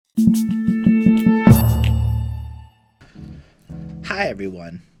Hi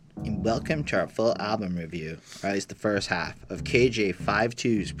everyone, and welcome to our full album review, or at least the first half, of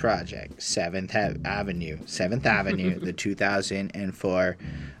KJ52's project, 7th Avenue, the 2004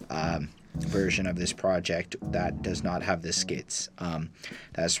 version of this project that does not have the skits.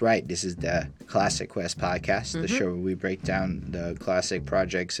 That's right, this is the Classic Quest podcast, the show where we break down the classic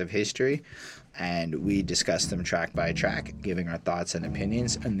projects of history, and we discuss them track by track, giving our thoughts and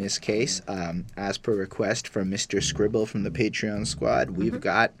opinions. In this case, as per request from Mr. Scribble from the Patreon squad, we've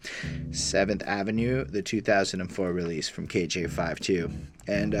got 7th Avenue, the 2004 release from KJ52.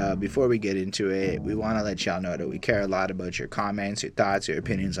 And before we get into it, we want to let y'all know that we care a lot about your comments, your thoughts, your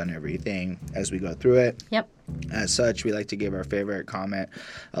opinions on everything as we go through it. Yep. As such, we like to give our favorite comment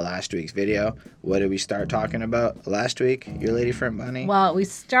of last week's video. What did we start talking about last week, your lady friend Bunny? Well, we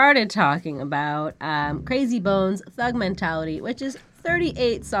started talking about Crazy Bones, Thug Mentality, which is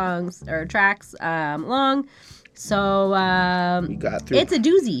 38 songs or tracks long. So we got through, it's a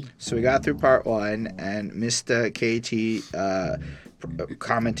doozy. So we got through part one, and Mr. KT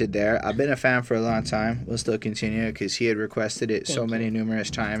commented there. I've been a fan for a long time. We'll still continue because he had requested it many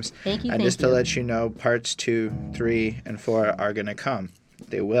numerous times. Thank you. And just to let you know, parts 2, 3, and 4 are going to come.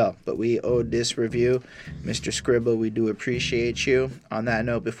 They will. But we owed this review. Mr. Scribble, we do appreciate you. On that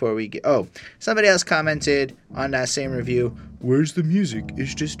note, before we get... Oh, somebody else commented on that same review, "Where's the music?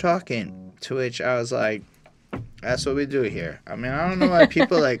 It's just talking." To which I was like, that's what we do here. I mean, I don't know why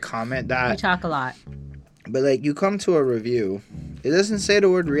people comment that. We talk a lot. But you come to a review, it doesn't say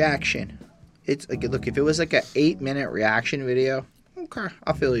the word reaction. It's look, if it was an 8-minute reaction video, okay,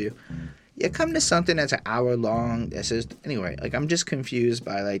 I'll feel you. You come to something that's an hour long that says, anyway, I'm just confused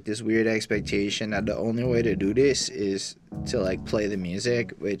by this weird expectation that the only way to do this is to play the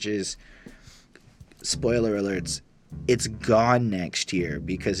music, which is, spoiler alerts, it's gone next year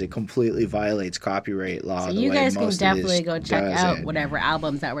because it completely violates copyright law. So you guys can definitely go check out whatever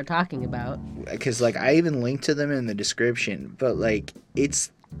albums that we're talking about. Because I even linked to them in the description, but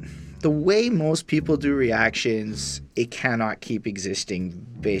it's the way most people do reactions. It cannot keep existing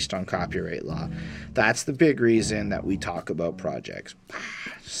based on copyright law. That's the big reason that we talk about projects.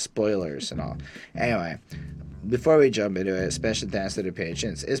 Spoilers and all. Anyway. Before we jump into it, special thanks to the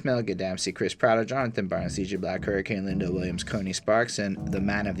patrons: Ismail Gadamsi, Chris Prado, Jonathan Barnes, CJ Black, Hurricane, Linda Williams, Coney Sparks, and the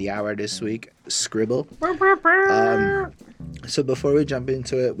man of the hour this week, Scribble. So before we jump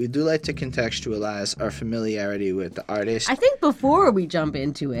into it, we do like to contextualize our familiarity with the artist. I think before we jump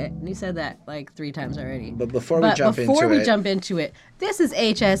into it, and you said that 3 times already. But before we jump into it, this is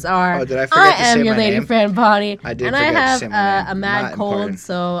HSR. Oh, did I forget to say am your my lady name? friend Bonnie. I did and forget I have to say my name. a mad Not cold, important.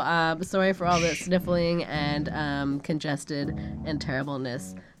 so sorry for all the sniffling and congested and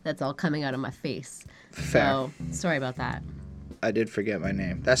terribleness that's all coming out of my face. Fair. So sorry about that. I did forget my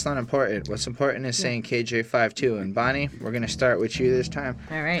name. That's not important. What's important is saying KJ52. And Bonnie, we're going to start with you this time.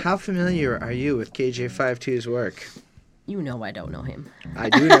 All right. How familiar are you with KJ52's work? You know I don't know him. I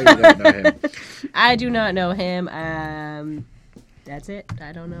do know you don't know him. I do not know him. That's it.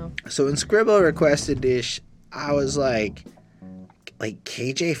 I don't know. So when Scribble requested this, I was like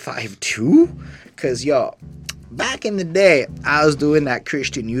KJ52? Because, back in the day, I was doing that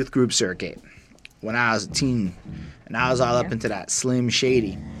Christian youth group circuit when I was a teen. And I was all up into that Slim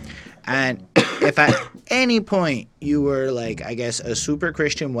Shady. And if at any point you were a super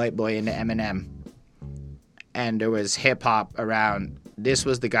Christian white boy into Eminem, and there was hip hop around, this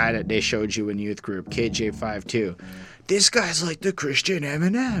was the guy that they showed you in youth group, KJ52. This guy's the Christian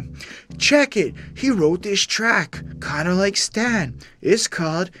Eminem. Check it. He wrote this track, kind of like Stan. It's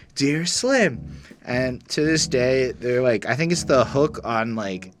called Dear Slim. And to this day, they're I think it's the hook on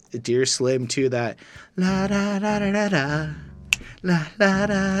Dear Slim too, that la da da da da da la la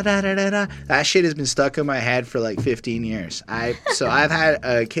da da da da. That shit has been stuck in my head for 15 years. I've had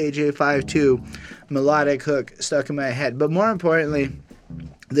a KJ52 melodic hook stuck in my head. But more importantly,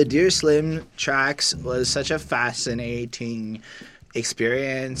 the Dear Slim tracks was such a fascinating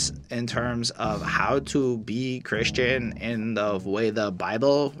experience in terms of how to be Christian in the way the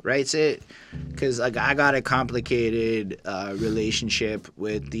Bible writes it, because I got a complicated relationship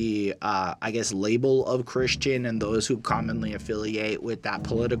with the label of Christian and those who commonly affiliate with that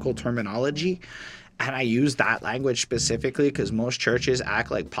political terminology. And I use that language specifically because most churches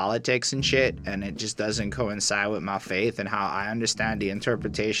act like politics and shit, and it just doesn't coincide with my faith and how I understand the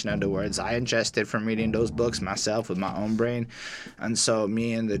interpretation of the words I ingested from reading those books myself with my own brain. And so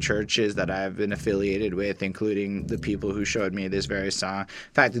me and the churches that I've been affiliated with, including the people who showed me this very song.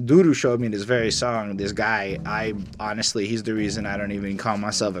 In fact, the dude who showed me this very song, this guy, he's the reason I don't even call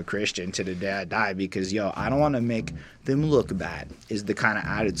myself a Christian to the day I die, because, I don't want to make them look bad is the kind of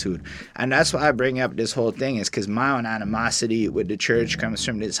attitude. And that's why I bring up up this whole thing is because my own animosity with the church comes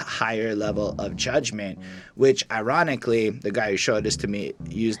from this higher level of judgment, which ironically, the guy who showed this to me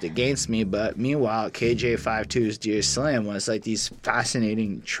used against me. But meanwhile, KJ52's Dear Slim was like these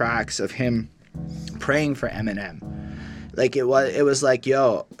fascinating tracks of him praying for Eminem. Like it was like,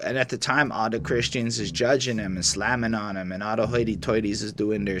 yo, and at the time all the Christians is judging him and slamming on him and all the hoity-toities is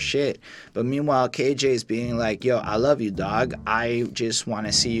doing their shit. But meanwhile, KJ is being like, yo, I love you, dog. I just want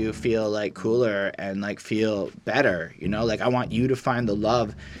to see you feel like cooler and like feel better, you know? Like I want you to find the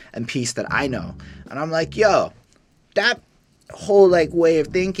love and peace that I know. And I'm like, yo, that whole like way of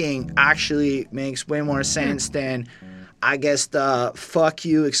thinking actually makes way more sense than I guess the fuck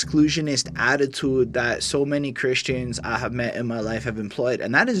you exclusionist attitude that so many Christians I have met in my life have employed.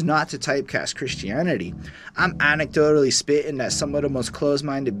 And that is not to typecast Christianity. I'm anecdotally spitting that some of the most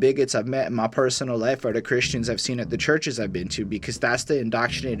closed-minded bigots I've met in my personal life are the Christians I've seen at the churches I've been to, because that's the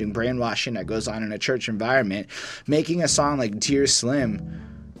indoctrinating brainwashing that goes on in a church environment. Making a song like Dear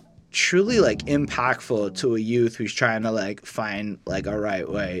Slim truly like impactful to a youth who's trying to like find like a right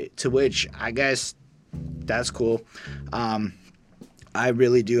way, to which I guess that's cool. I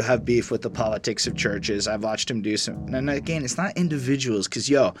really do have beef with the politics of churches. I've watched him do some, and again, it's not individuals, because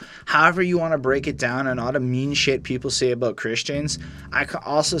yo, however you want to break it down and all the mean shit people say about Christians, I could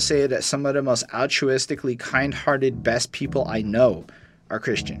also say that some of the most altruistically kind-hearted best people I know are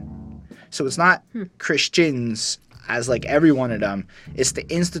Christian. So it's not Christians as like every one of them. It's the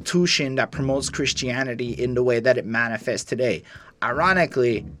institution that promotes Christianity in the way that it manifests today.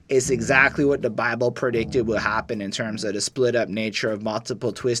 Ironically, it's exactly what the Bible predicted would happen in terms of the split up nature of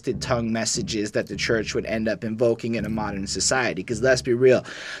multiple twisted tongue messages that the church would end up invoking in a modern society. Because let's be real,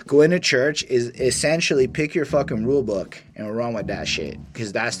 going to church is essentially pick your fucking rule book and run with that shit.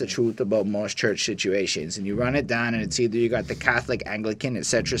 Because that's the truth about most church situations. And you run it down and it's either you got the Catholic, Anglican,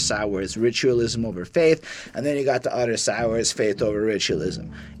 etc. side where it's ritualism over faith, and then you got the other side where it's faith over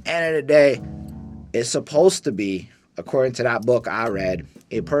ritualism. End of the day, it's supposed to be, according to that book I read,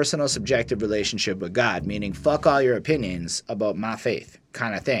 a personal subjective relationship with God, meaning fuck all your opinions about my faith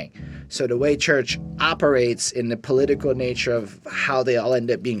kind of thing. So the way church operates in the political nature of how they all end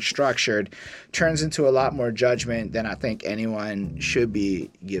up being structured turns into a lot more judgment than I think anyone should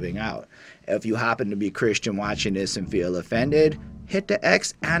be giving out. If you happen to be Christian watching this and feel offended, hit the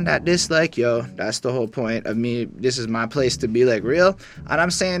X and that dislike, yo. That's the whole point of me. This is my place to be like real. And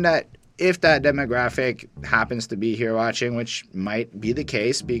I'm saying that if that demographic happens to be here watching, which might be the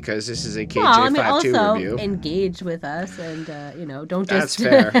case because this is a KJ52 review. Engage with us and, don't just,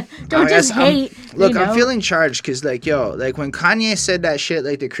 That's fair. don't just hate. I'm feeling charged because, like, yo, like when Kanye said that shit,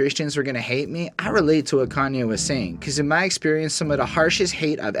 like the Christians were going to hate me, I relate to what Kanye was saying. Because in my experience, some of the harshest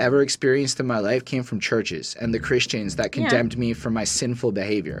hate I've ever experienced in my life came from churches and the Christians that condemned me for my sinful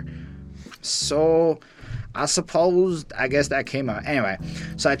behavior. So I suppose, I guess that came out. Anyway,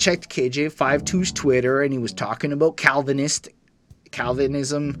 so I checked KJ52's Twitter, and he was talking about Calvinism.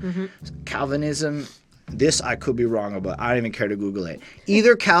 Calvinism. This I could be wrong about. I don't even care to Google it.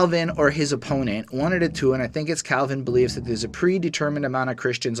 Either Calvin or his opponent, one of the two, and I think it's Calvin, believes that there's a predetermined amount of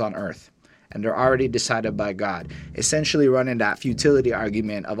Christians on earth, and they're already decided by God, essentially running that futility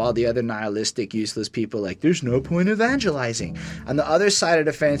argument of all the other nihilistic, useless people like, there's no point evangelizing. And the other side of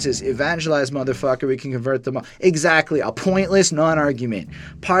the fence is, evangelize, motherfucker, we can convert them all. Exactly, a pointless non-argument.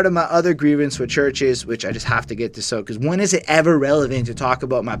 Part of my other grievance with churches, which I just have to get to so, because when is it ever relevant to talk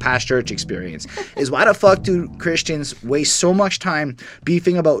about my past church experience, is why the fuck do Christians waste so much time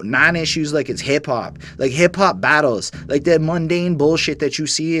beefing about non-issues like it's hip-hop, like hip-hop battles, like that mundane bullshit that you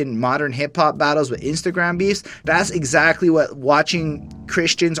see in modern hip-hop battles with Instagram beefs? That's exactly what watching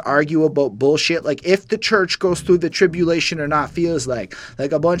Christians argue about bullshit like if the church goes through the tribulation or not feels like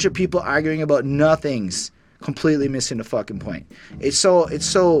a bunch of people arguing about nothings, completely missing the fucking point. It's so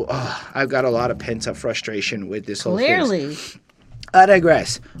I've got a lot of pent-up frustration with this whole thing. Clearly. I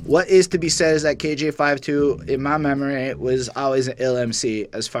digress. What is to be said is that KJ52, in my memory, was always an ill MC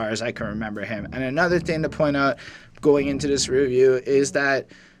as far as I can remember him. And another thing to point out going into this review is that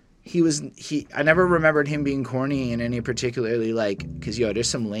I never remembered him being corny in any particularly, like, because, yo, there's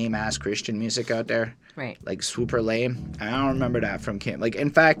some lame-ass Christian music out there. Right. Like, super lame. I don't remember that from Kim. Like,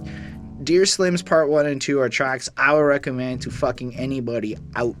 in fact, Dear Slim's Part 1 and 2 are tracks I would recommend to fucking anybody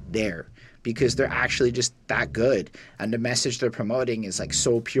out there, because they're actually just that good, and the message they're promoting is like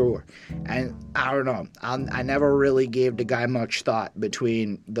so pure. And I don't know, I never really gave the guy much thought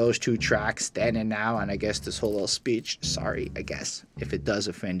between those two tracks, then and now, and I guess this whole little speech, sorry, I guess, if it does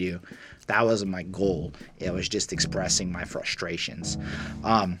offend you, that wasn't my goal. It was just expressing my frustrations.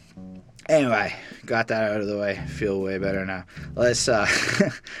 Anyway, got that out of the way. Feel way better now. Let's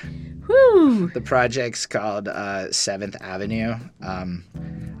Woo! The project's called Seventh Avenue.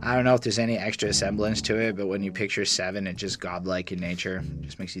 I don't know if there's any extra semblance to it, but when you picture seven, it's just godlike in nature. It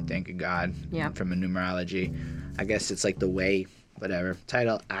just makes you think of God. Yeah. From a numerology. I guess it's like the way, whatever.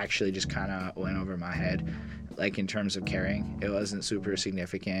 Title actually just kind of went over my head. Like in terms of caring, it wasn't super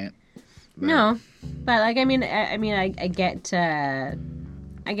significant. But... No, but like I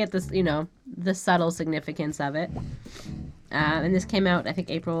get this, you know, the subtle significance of it. And this came out, I think,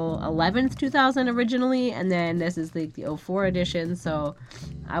 April 11th, 2000 originally, and then this is the 04 edition, so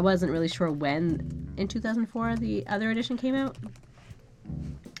I wasn't really sure when in 2004 the other edition came out.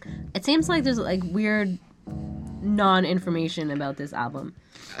 It seems like there's like weird non-information about this album.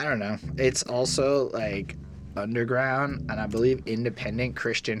 I don't know. It's also like underground and I believe independent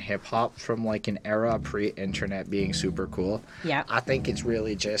Christian hip-hop from like an era pre-internet being super cool. Yeah. I think it's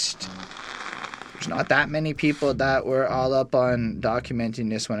really just... There's not that many people that were all up on documenting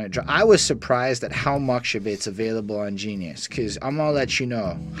this when it dropped. I was surprised at how much of it's available on Genius, because I'm going to let you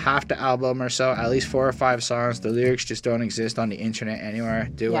know, half the album or so, at least 4 or 5 songs, the lyrics just don't exist on the internet anywhere.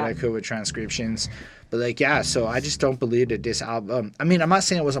 Did what I could with transcriptions. But like, yeah, so I just don't believe that this album, I mean, I'm not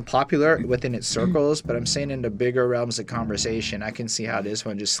saying it wasn't popular within its circles, but I'm saying in the bigger realms of conversation, I can see how this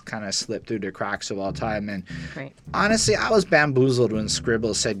one just kind of slipped through the cracks of all time. And honestly, I was bamboozled when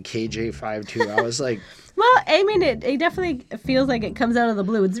Scribble said KJ52. I was like... Well, I mean, it definitely feels like it comes out of the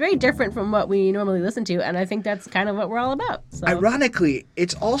blue. It's very different from what we normally listen to, and I think that's kind of what we're all about. So. Ironically,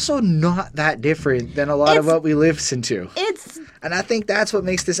 it's also not that different than a lot of what we listen to. And I think that's what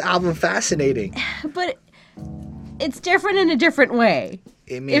makes this album fascinating. But it's different in a different way,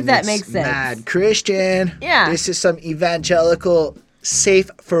 if that makes sense. Mad Christian. Yeah. This is some evangelical,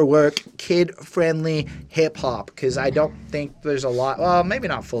 safe for work, kid-friendly hip-hop, because I don't think there's a lot, well, maybe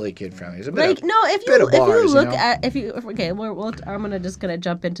not fully kid-friendly. There's a bit like, of, no, if bit you, of bars, if you look you know? at, if you, okay, I'm gonna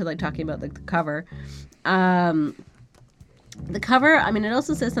jump into like talking about like the cover. The cover, I mean, it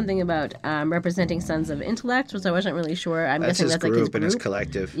also says something about representing Sons of Intellect, which I wasn't really sure. I'm guessing that's like his group. And his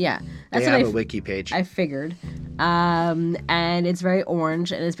collective. Yeah. That's they have a wiki page. I figured. And it's very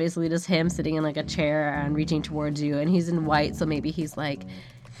orange, and it's basically just him sitting in like a chair and reaching towards you, and he's in white, so maybe he's like,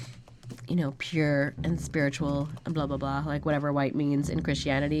 you know, pure and spiritual and blah, blah, blah, like whatever white means in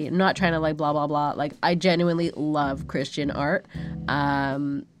Christianity. I'm not trying to like blah, blah, blah. Like, I genuinely love Christian art.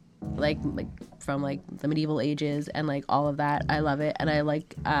 Like from like the medieval ages and like all of that. I love it. And I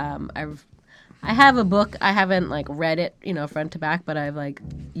like, I have a book. I haven't like read it, you know, front to back, but I've like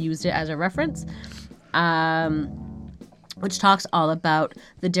used it as a reference, which talks all about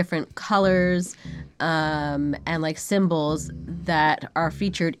the different colors, and like symbols that are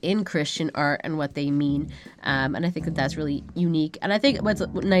featured in Christian art and what they mean. And I think that that's really unique. And I think what's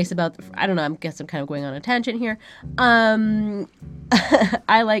nice about, I don't know, I guess I'm kind of going on a tangent here.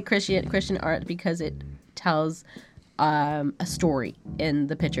 I like Christian art because it tells a story in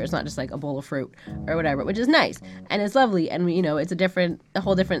the picture. It's not just like a bowl of fruit or whatever, which is nice and it's lovely. And you know, it's a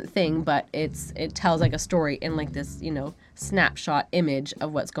whole different thing, but it tells like a story in like this, you know, snapshot image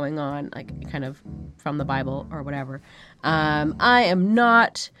of what's going on, like kind of from the Bible or whatever. I am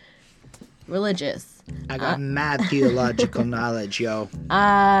not religious. I got mad theological knowledge, yo.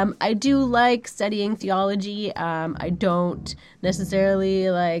 I do like studying theology. I don't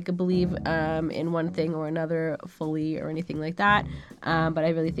necessarily like believe in one thing or another fully or anything like that. But I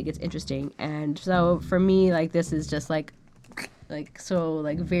really think it's interesting. And so for me, like this is just like so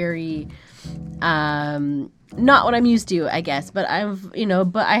like very not what I'm used to, I guess. But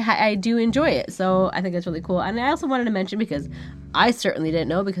I do enjoy it. So I think that's really cool. And I also wanted to mention, because I certainly didn't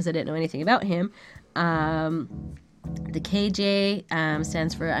know, because I didn't know anything about him. The KJ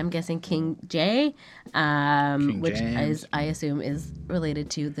stands for, I'm guessing, King J, which is, I assume, is related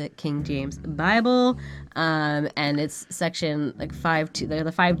to the King James Bible. And it's section like 5.2.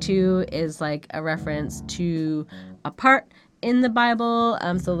 The 5.2 is like a reference to a part in the Bible.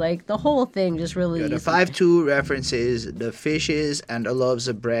 So like the whole thing just really... The 5.2 references the fishes and the loaves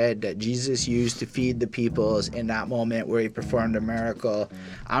of bread that Jesus used to feed the peoples in that moment where he performed a miracle.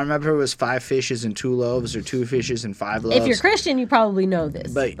 I don't remember if it was 5 fishes and 2 loaves or 2 fishes and 5 loaves. If you're Christian, you probably know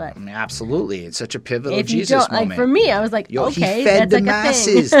this. But I mean, absolutely. It's such a pivotal if Jesus you don't, moment. Like for me, I was like, okay, he fed that's the like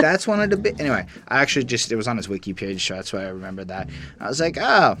masses. a thing. That's one of the anyway, I actually it was on his wiki page, so that's why I remember that. I was like,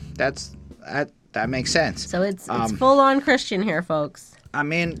 oh, that makes sense. So it's full on Christian here, folks. I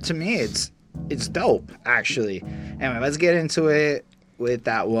mean, to me, it's dope, actually. Anyway, let's get into it with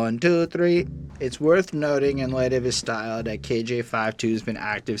that 1, 2, 3. It's worth noting in light of his style that KJ52 has been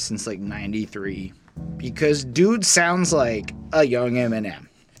active since like 93, because dude sounds like a young Eminem.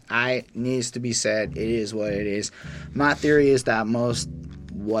 Needs to be said. It is what it is. My theory is that most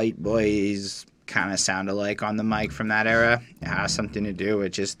white boys kind of sound alike on the mic from that era. It has something to do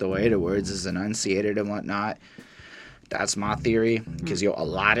with just the way the words is enunciated and whatnot. That's my theory, because a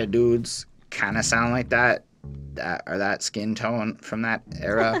lot of dudes kind of sound like that or that skin tone from that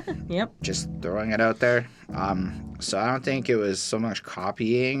era. Yep. Just throwing it out there. So I don't think it was so much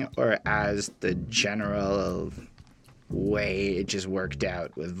copying or as the general way it just worked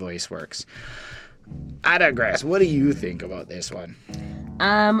out with VoiceWorks. I digress. What do you think about this one?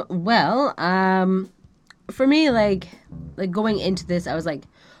 Well, for me, like going into this, I was like,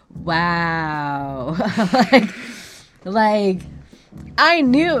 wow. like I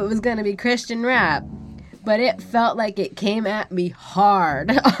knew it was gonna be Christian rap, but it felt like it came at me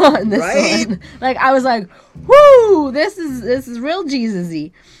hard on this one. Like I was like, whoo, this is real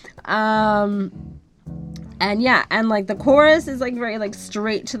Jesus-y. And yeah, and like the chorus is like very like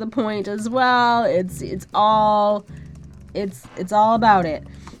straight to the point as well. It's all about it.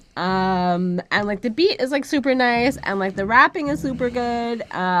 And like the beat is like super nice, and like the rapping is super good.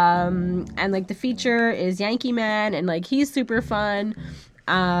 And like the feature is Yankee Man, and like he's super fun.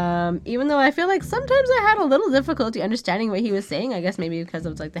 Even though I feel like sometimes I had a little difficulty understanding what he was saying. I guess maybe because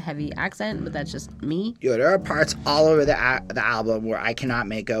of like the heavy accent, but that's just me. There are parts all over the album where I cannot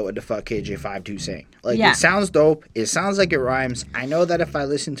make out what the fuck KJ52 saying. Like, It sounds dope. It sounds like it rhymes. I know that if I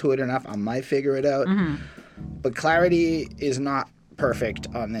listen to it enough, I might figure it out. Mm-hmm. But clarity is not perfect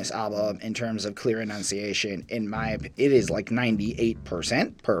on this album in terms of clear enunciation. It is like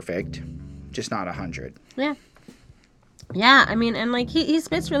 98% perfect, just not 100. Yeah. Yeah, I mean, and like he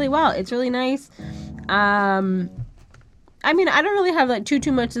spits really well. It's really nice. I mean, I don't really have like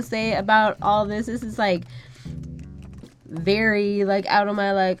too much to say about all this. This is like very like out of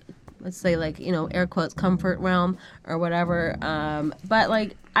my like, let's say like, air quotes comfort realm or whatever. But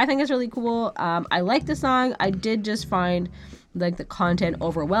like I think it's really cool. I like the song. I did just find like the content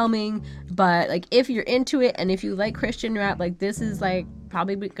overwhelming, but like if you're into it and if you like Christian rap, like this is like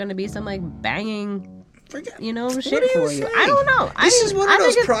probably gonna be some like banging shit for you. I don't know. This is one of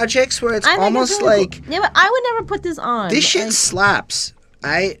those projects where it's almost really like... Cool. Yeah, but I would never put this on. This shit slaps.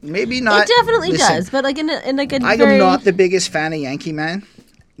 Maybe not... It definitely does, but like in like a I am not the biggest fan of Yankee Man,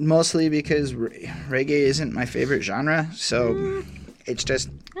 mostly because reggae isn't my favorite genre, so it's just...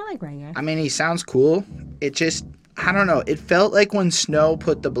 I like reggae. I mean, he sounds cool. It just... I don't know. It felt like when Snow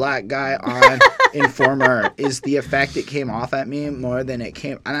put the black guy on Informer is the effect it came off at me more than it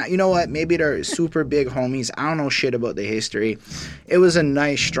came. And you know what? Maybe they're super big homies. I don't know shit about the history. It was a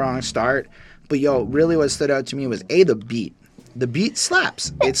nice, strong start. But, really what stood out to me was, the beat. The beat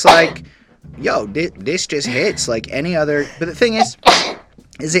slaps. It's like, this just hits like any other. But the thing is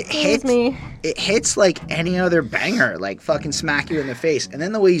it hits like any other banger, like fucking smack you in the face. And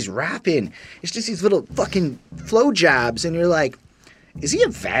then the way he's rapping, it's just these little fucking flow jabs, and you're like, is he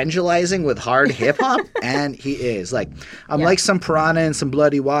evangelizing with hard hip hop? And he is. Like, I'm like some piranha in some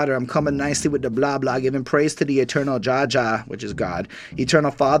bloody water. I'm coming nicely with the blah blah, giving praise to the eternal Jaja, which is God,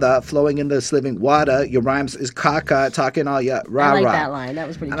 eternal Father, flowing in this living water. Your rhymes is caca, talking all rah rah. I like that line. That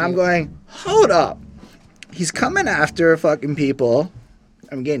was pretty. And cute. I'm going, hold up, he's coming after fucking people.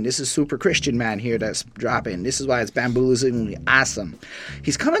 Again, this is super Christian man here that's dropping. This is why it's bamboozlingly awesome.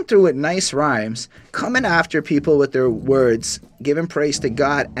 He's coming through with nice rhymes, coming after people with their words, giving praise to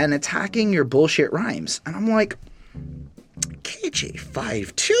God, and attacking your bullshit rhymes. And I'm like,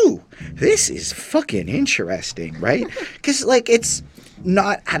 KJ52, this is fucking interesting, right? Because, like, it's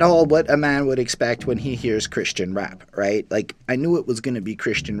not at all what a man would expect when he hears Christian rap, right? Like, I knew it was going to be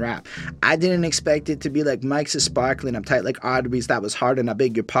Christian rap. I didn't expect it to be like Mike's is sparkling, I'm tight like arteries, that was hard, and I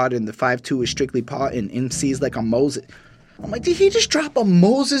beg your pardon. The 5'2" is strictly potting, MC's like a Moses. I'm like, did he just drop a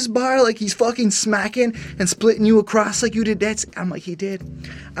Moses bar like he's fucking smacking and splitting you across like you did that? I'm like, he did.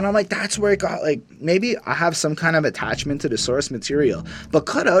 And I'm like, that's where it got, like, maybe I have some kind of attachment to the source material, but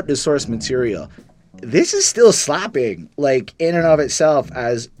cut out the source material. This is still slapping, like, in and of itself,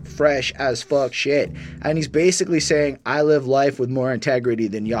 as fresh as fuck shit. And he's basically saying, I live life with more integrity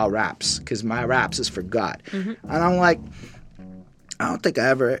than y'all raps, because my raps is for God. Mm-hmm. And I'm like, I don't think I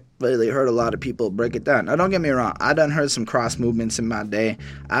ever really heard a lot of people break it down. Now, don't get me wrong. I done heard some cross movements in my day.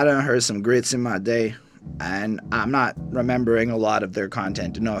 I done heard some grits in my day. And I'm not remembering a lot of their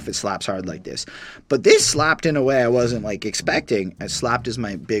content to know if it slaps hard like this. But this slapped in a way I wasn't, like, expecting. Slapped is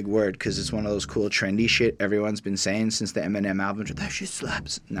my big word because it's one of those cool trendy shit everyone's been saying since the Eminem album. That shit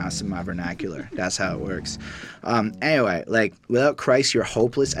slaps. Now it's in my vernacular. That's how it works. Anyway, like, without Christ, you're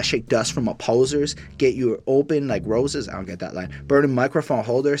hopeless. I shake dust from opposers. Get you open like roses. I don't get that line. Burning microphone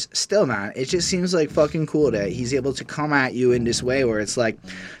holders. Still, man, it just seems like fucking cool that he's able to come at you in this way where it's like,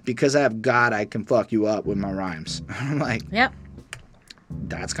 because I have God, I can fuck you up with my rhymes. I'm like, yep.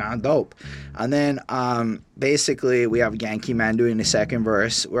 that's kind of dope. And then basically we have Yankee Man doing the second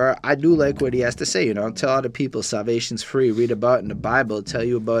verse, where I do like what he has to say, you know, tell other people salvation's free, read about it in the Bible, tell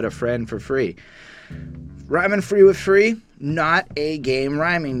you about a friend for free. Rhyming free with free, not a game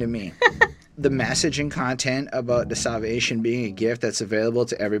rhyming to me. The message and content about the salvation being a gift that's available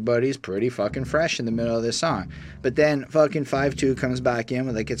to everybody is pretty fucking fresh in the middle of this song. But then fucking 5-2 comes back in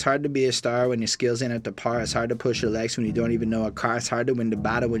with like, it's hard to be a star when your skills ain't up to par. It's hard to push your legs when you don't even know a car. It's hard to win the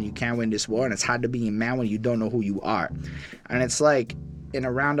battle when you can't win this war. And it's hard to be a man when you don't know who you are. And it's like, in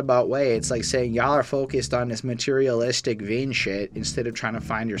a roundabout way, it's like saying y'all are focused on this materialistic vain shit instead of trying to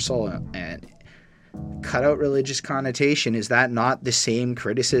find your soul. And cut out religious connotation. Is that not the same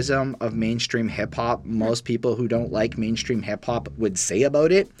criticism of mainstream hip-hop most people who don't like mainstream hip-hop would say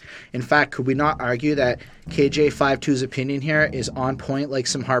about it? In fact, could we not argue that KJ52's opinion here is on point like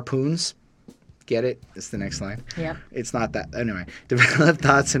some harpoons? Get it? It's the next line. Yeah. It's not that. Anyway, develop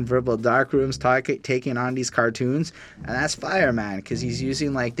thoughts in verbal dark rooms, taking on these cartoons. And that's fire, man, because he's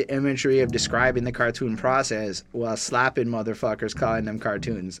using like the imagery of describing the cartoon process while slapping motherfuckers calling them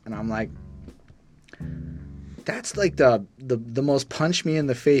cartoons. And I'm like, that's like the most punch me in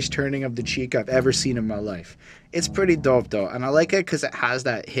the face turning of the cheek I've ever seen in my life. It's pretty dope though, and I like it because it has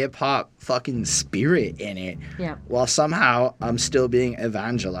that hip hop fucking spirit in it. Yeah. While somehow I'm still being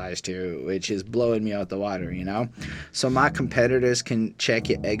evangelized to, which is blowing me out the water, you know. So my competitors can check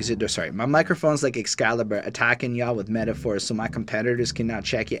your exit. My microphone's like Excalibur attacking y'all with metaphors. So my competitors can now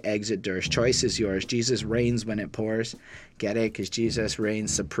check your exit doors. Choice is yours. Jesus reigns when it pours. Get it? Because Jesus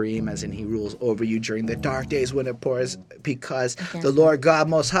reigns supreme, as in he rules over you during the dark days when it pours, because the Lord God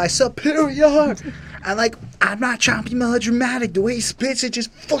Most High superior. And like, I'm not trying to be melodramatic. The way he spits, it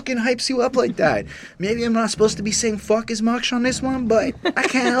just fucking hypes you up like that. Maybe I'm not supposed to be saying fuck as much on this one, but I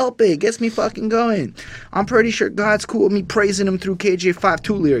can't help it. It gets me fucking going. I'm pretty sure God's cool with me praising him through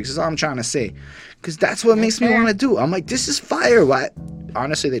KJ52 lyrics, is all I'm trying to say. Because that's what makes me want to do. I'm like, this is fire. Why?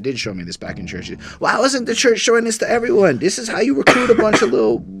 Honestly, they did show me this back in church. Why wasn't the church showing this to everyone? This is how you recruit a bunch of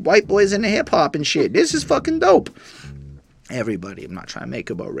little white boys into hip-hop and shit. This is fucking dope. Everybody, I'm not trying to make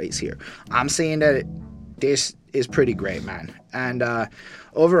about race here. I'm saying that this is pretty great, man. And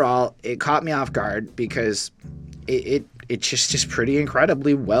overall, it caught me off guard because it's just pretty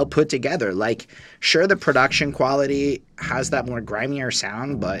incredibly well put together. Like, sure, the production quality has that more grimier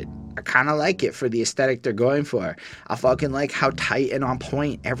sound, but I kind of like it for the aesthetic they're going for. I fucking like how tight and on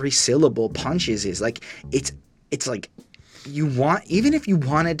point every syllable punches is. Like, it's like, even if you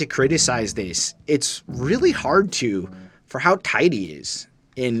wanted to criticize this, it's really hard to, for how tight he is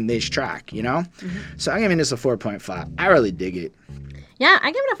in this track, you know? Mm-hmm. So I'm giving this a 4.5. I really dig it. Yeah,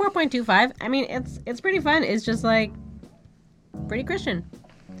 I give it a 4.25. I mean, it's pretty fun. It's just like pretty Christian.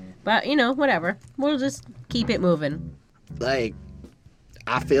 But, you know, whatever. We'll just keep it moving. Like,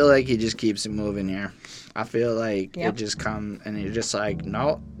 I feel like he just keeps it moving here. I feel like it just comes and you're just like,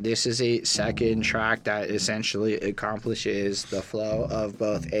 no, this is a second track that essentially accomplishes the flow of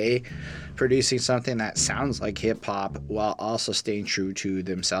both producing something that sounds like hip hop while also staying true to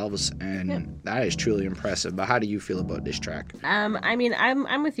themselves, and that is truly impressive. But how do you feel about this track? I mean,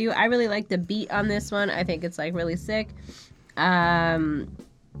 I'm with you. I really like the beat on this one. I think it's like really sick. I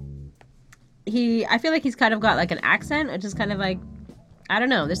feel like he's kind of got like an accent, which is kind of like, I don't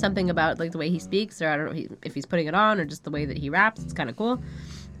know. There's something about like the way he speaks, or I don't know if he's putting it on, or just the way that he raps. It's kind of cool.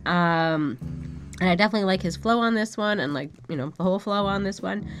 And I definitely like his flow on this one, and like, you know, the whole flow on this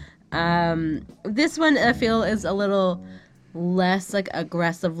one. This one I feel is a little less like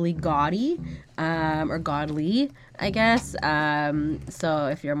aggressively gaudy, or godly, I guess. So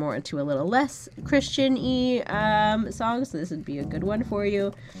if you're more into a little less Christian-y songs, this would be a good one for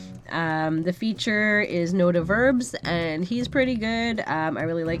you. The feature is Noda Verbs, and he's pretty good. I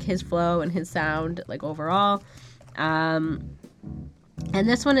really like his flow and his sound, like, overall. And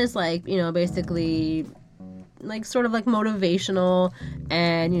this one is, like, you know, basically, like, sort of, like, motivational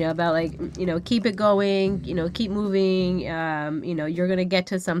and, you know, about, like, you know, keep it going, you know, keep moving, you know, you're gonna get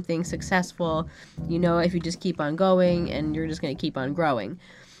to something successful, you know, if you just keep on going, and you're just gonna keep on growing.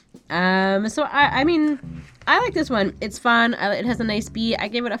 So I mean, I like this one. It's fun. It has a nice beat. I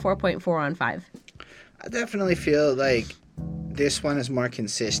give it a 4.4 on 5. I definitely feel like this one is more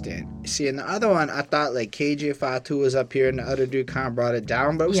consistent. See, in the other one, I thought like KJ52 was up here and the other dude kind of brought it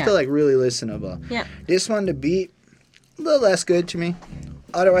down, but it was still like really listenable. Yeah. This one, the beat, a little less good to me.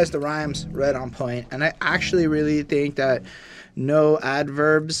 Otherwise, the rhymes, right on point. And I actually really think that no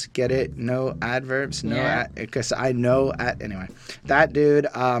adverbs, get it? No adverbs, because I know anyway. That dude,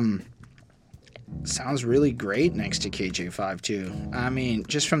 sounds really great next to KJ5 too. I mean,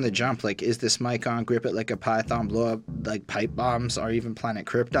 just from the jump, like, is this mic on? Grip it like a python, blow up like pipe bombs, or even Planet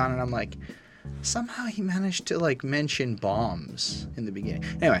Krypton. And I'm like, somehow he managed to like mention bombs in the beginning.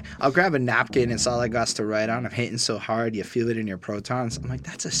 Anyway, I'll grab a napkin. It's all I got to write on. I'm hitting so hard, you feel it in your protons. I'm like,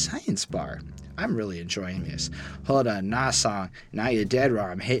 that's a science bar. I'm really enjoying this. Hold on, nah song. Now you're dead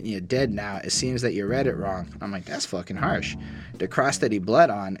wrong. I'm hitting you dead now. It seems that you read it wrong. I'm like, that's fucking harsh. The cross that he bled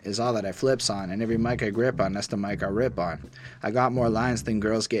on is all that I flips on, and every mic I grip on, that's the mic I rip on. I got more lines than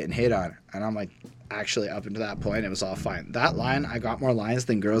girls getting hit on. And I'm like, actually, up until that point, it was all fine. That line, I got more lines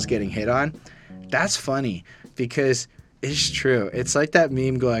than girls getting hit on, that's funny because it's true. It's like that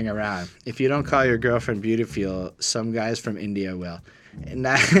meme going around. If you don't call your girlfriend beautiful, some guys from India will. And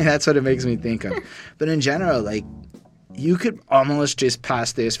that's what it makes me think of. But in general, like, you could almost just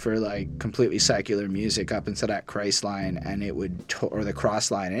pass this for like completely secular music up into that Christ line, and it would or the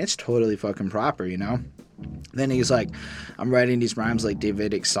cross line, and it's totally fucking proper, you know. Then he's like, I'm writing these rhymes like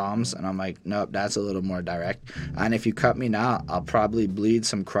Davidic Psalms, and I'm like, nope, that's a little more direct. And if you cut me now, I'll probably bleed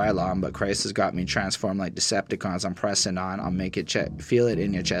some Krylon, but Christ has got me transformed like Decepticons. I'm pressing on, I'll make it feel it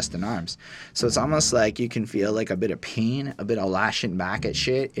in your chest and arms. So it's almost like you can feel like a bit of pain, a bit of lashing back at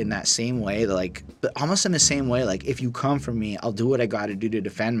shit in that same way, like, but almost in the same way, like, if you come for me, I'll do what I gotta do to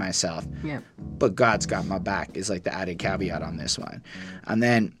defend myself. Yeah. But God's got my back is like the added caveat on this one. And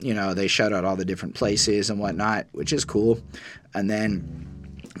then, you know, they shout out all the different places and whatnot, which is cool. And then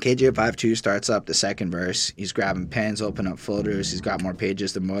KJ52 starts up the second verse. He's grabbing pens, opening up folders. He's got more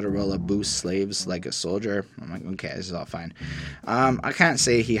pages than Motorola boosts slaves like a soldier. I'm like, okay, this is all fine. I can't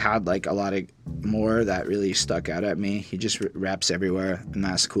say he had like a lot of more that really stuck out at me. He just reps everywhere, and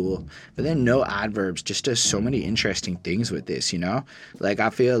that's cool. But then no adverbs, just does so many interesting things with this, you know? Like, I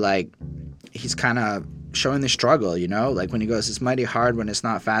feel like he's kind of showing the struggle, you know, like when he goes, it's mighty hard when it's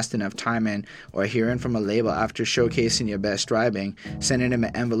not fast enough timing, or hearing from a label after showcasing your best driving, sending him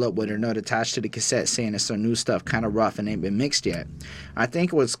an envelope with a note attached to the cassette saying it's some new stuff, kind of rough and ain't been mixed yet. I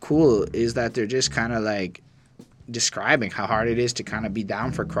think what's cool is that they're just kind of like describing how hard it is to kind of be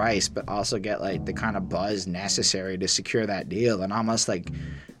down for Christ, but also get like the kind of buzz necessary to secure that deal, and almost like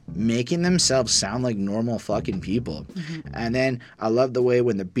making themselves sound like normal fucking people. Mm-hmm. And then I love the way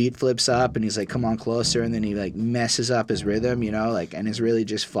when the beat flips up and he's like, come on closer, and then he like messes up his rhythm, you know, like, and it's really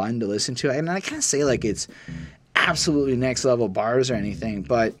just fun to listen to. And I can't say like it's absolutely next level bars or anything,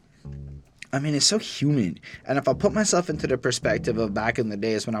 but I mean, it's so human. And if I put myself into the perspective of back in the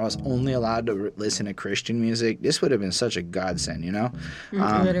days when I was only allowed to listen to Christian music, this would have been such a godsend, you know?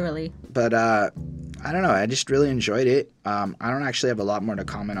 Literally. But I don't know. I just really enjoyed it. I don't actually have a lot more to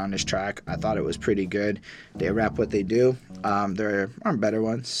comment on this track. I thought it was pretty good. They rap what they do. There aren't better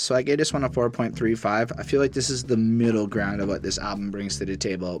ones. So I gave this one a 4.35. I feel like this is the middle ground of what this album brings to the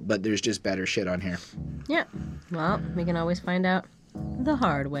table, but there's just better shit on here. Yeah. Well, we can always find out the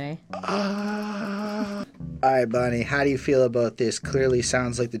hard way. All right, Bonnie, how do you feel about this? Clearly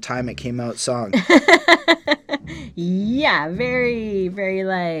sounds like the time it came out song. Yeah, very, very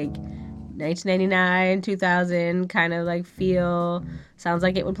like 1999, 2000 kind of like feel. Sounds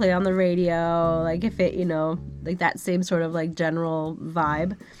like it would play on the radio, like if it, you know, like that same sort of like general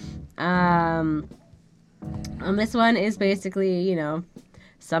vibe. This one is basically, you know,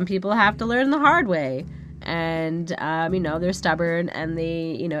 some people have to learn the hard way. And, you know, they're stubborn, and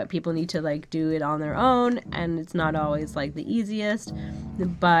they, you know, people need to, like, do it on their own, and it's not always, like, the easiest,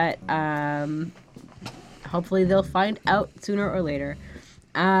 but, hopefully they'll find out sooner or later.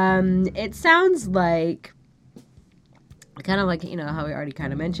 It sounds like, kind of like, you know, how we already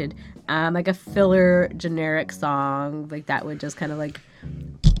kind of mentioned, like a filler generic song, like, that would just kind of, like,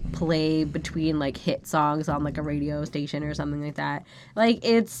 play between like hit songs on like a radio station or something like that. Like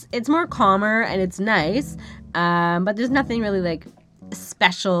it's more calmer and it's nice, but there's nothing really like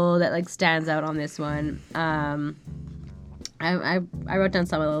special that like stands out on this one. I wrote down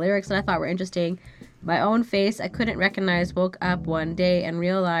some of the lyrics that I thought were interesting. My own face I couldn't recognize, woke up one day and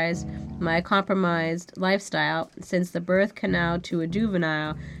realized my compromised lifestyle since the birth canal to a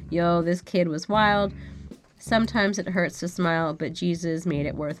juvenile. Yo, this kid was wild. Sometimes it hurts to smile, but Jesus made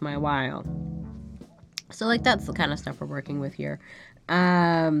it worth my while. So, like, that's the kind of stuff we're working with here.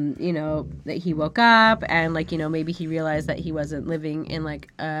 You know, that he woke up and, like, you know, maybe he realized that he wasn't living in,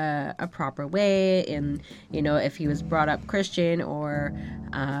 like, a proper way. And, you know, if he was brought up Christian or,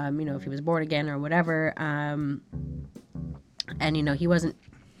 you know, if he was born again or whatever. And, you know, he was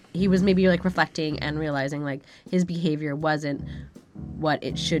maybe, like, reflecting and realizing, like, his behavior wasn't what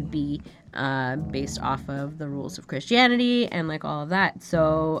it should be. based off of the rules of Christianity and like all of that.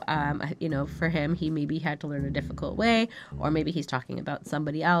 So, you know, for him, he maybe had to learn a difficult way, or maybe he's talking about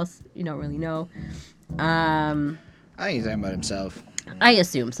somebody else. You don't really know. I think he's talking about himself. I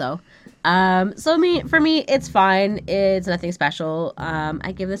assume so. For me, it's fine. It's nothing special.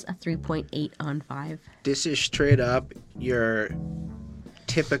 I give this a 3.8 on 5. This is straight up your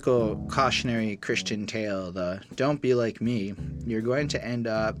typical cautionary Christian tale. The don't be like me. You're going to end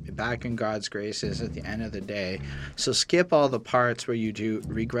up back in God's graces at the end of the day. So skip all the parts where you do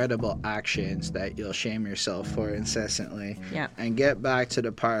regrettable actions that you'll shame yourself for incessantly. Yeah. And get back to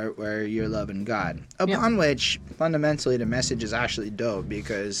the part where you're loving God. Upon which, fundamentally, the message is actually dope,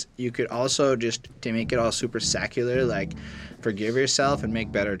 because you could also, just to make it all super secular, like, forgive yourself and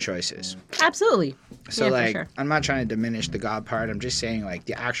make better choices. Absolutely. So, yeah, like, for sure. I'm not trying to diminish the God part. I'm just saying, like,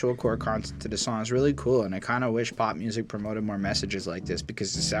 the actual core concept of the song is really cool, and I kind of wish pop music promoted more messages like this,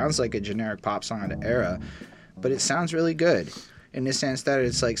 because it sounds like a generic pop song of the era, but it sounds really good in the sense that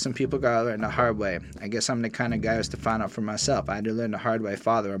it's like some people gotta learn the hard way. I guess I'm the kind of guy who's to find out for myself. I had to learn the hard way.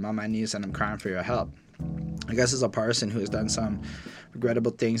 Father, I'm on my knees and I'm crying for your help. I guess as a person who has done some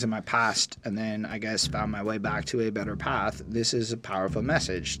regrettable things in my past and then I guess found my way back to a better path, this is a powerful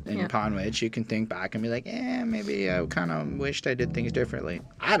message upon which you can think back and be like, maybe I kind of wished I did things differently.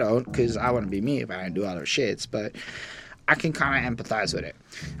 I don't, because I wouldn't be me if I didn't do all those shits, but I can kind of empathize with it.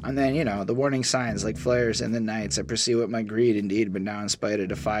 And then, you know, the warning signs like flares in the nights. I pursue with my greed indeed, but now in spite of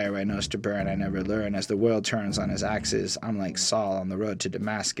the fire I knows to burn, I never learn. As the world turns on his axis, I'm like Saul on the road to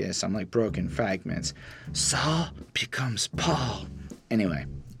Damascus. I'm like broken fragments. Saul becomes Paul. Anyway,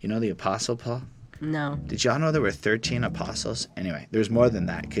 you know the Apostle Paul? No. Did y'all know there were 13 apostles? Anyway, there's more than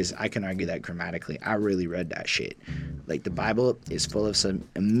that, because I can argue that grammatically. I really read that shit. Like, the Bible is full of some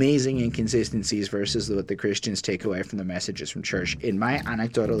amazing inconsistencies versus what the Christians take away from the messages from church, in my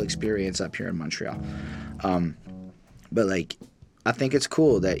anecdotal experience up here in Montreal. But, like, I think it's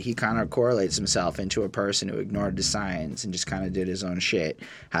cool that he kind of correlates himself into a person who ignored the signs and just kind of did his own shit,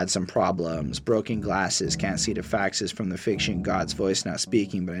 had some problems, broken glasses, can't see the faxes from the fiction, God's voice not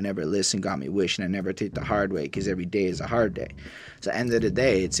speaking, but I never listen, got me wishing I never take the hard way, because every day is a hard day. So at the end of the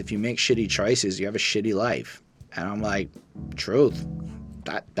day, it's if you make shitty choices, you have a shitty life. And I'm like, truth.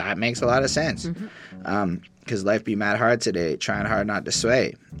 That makes a lot of sense. Because life be mad hard today, trying hard not to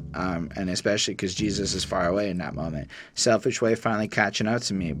sway. And especially because Jesus is far away in that moment. Selfish way finally catching up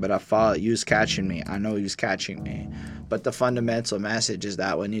to me, but I fall, you's catching me. I know you's catching me. But the fundamental message is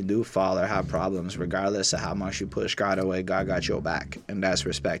that when you do fall or have problems, regardless of how much you push God away, God got your back. And that's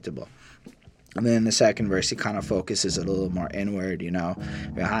respectable. And then in the second verse, he kind of focuses a little more inward, you know,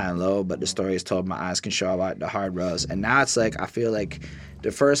 you're high and low, but the story is told, my eyes can show about the hard roads. And now it's like, I feel like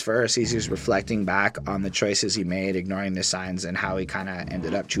the first verse, he's just reflecting back on the choices he made, ignoring the signs, and how he kind of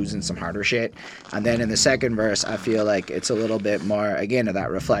ended up choosing some harder shit. And then in the second verse, I feel like it's a little bit more, again, of that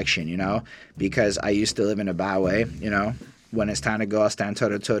reflection, you know, because I used to live in a bad way, you know. When it's time to go, I'll stand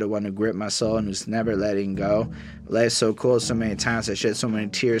toe-to-toe to one who grip my soul and who's never letting go. Life's so cold so many times. I shed so many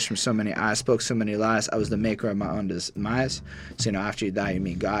tears from so many eyes, spoke so many lies. I was the maker of my own demise. So, you know, after you die, you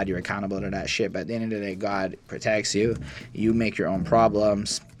meet God. You're accountable to that shit. But at the end of the day, God protects you. You make your own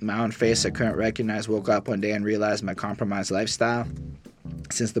problems. My own face I couldn't recognize. Woke up one day and realized my compromised lifestyle.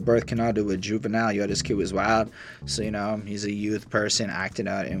 Since the birth canal to a juvenile, yo, this kid was wild. So, you know, he's a youth person acting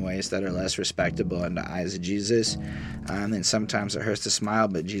out in ways that are less respectable in the eyes of Jesus. And sometimes it hurts to smile,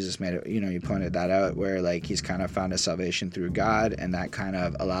 but Jesus made it, you know, you pointed that out, where, like, he's kind of found his salvation through God, and that kind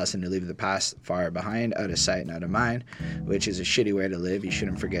of allows him to leave the past far behind, out of sight and out of mind, which is a shitty way to live. You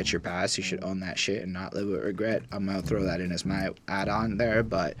shouldn't forget your past. You should own that shit and not live with regret. I'm going to throw that in as my add-on there,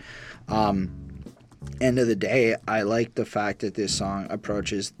 but, end of the day, I like the fact that this song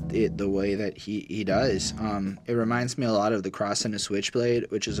approaches it the way that he does. It reminds me a lot of The Cross and the Switchblade,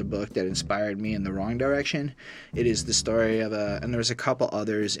 which is a book that inspired me in the wrong direction. It is the story of and there's a couple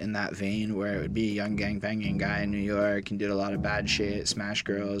others in that vein, where it would be a young gangbanging guy in New York and did a lot of bad shit, smashed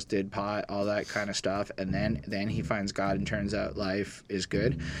girls, did pot, all that kind of stuff, and then he finds God and turns out life is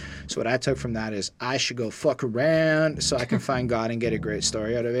good. So what I took from that is, I should go fuck around so I can find God and get a great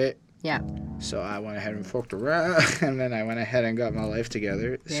story out of it. Yeah. So I went ahead and fucked around, and then I went ahead and got my life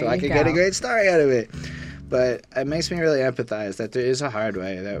together so I could go. get a great story out of it. But it makes me really empathize that there is a hard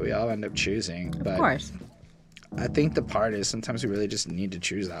way that we all end up choosing. Of course. I think the part is sometimes we really just need to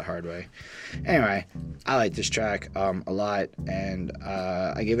choose that hard way. Anyway, I like this track a lot, and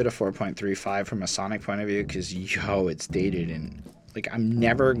I give it a 4.35 from a sonic point of view, because, yo, it's dated, and, like, I'm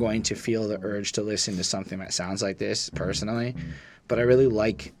never going to feel the urge to listen to something that sounds like this, personally. But I really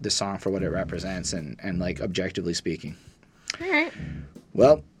like the song for what it represents and like, objectively speaking. All right.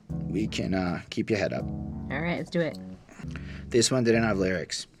 Well, we can keep your head up. All right, let's do it. This one didn't have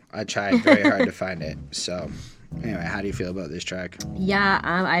lyrics. I tried very hard to find it. So, anyway, how do you feel about this track? Yeah,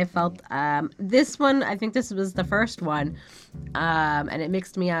 I felt this one, I think this was the first one, and it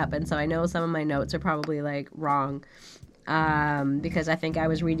mixed me up. And so I know some of my notes are probably like wrong because I think I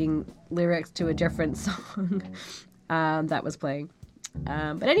was reading lyrics to a different song that was playing.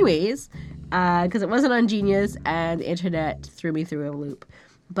 But anyways, because it wasn't on Genius and the internet threw me through a loop.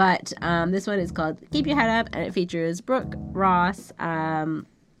 But this one is called Keep Your Head Up, and it features Brooke Ross.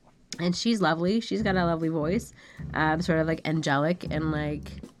 And she's lovely. She's got a lovely voice, sort of like angelic and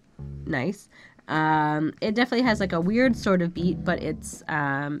like nice. It definitely has like a weird sort of beat, but it's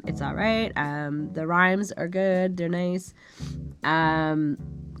all right. The rhymes are good. They're nice.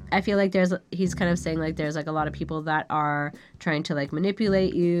 I feel like he's kind of saying like there's like a lot of people that are trying to like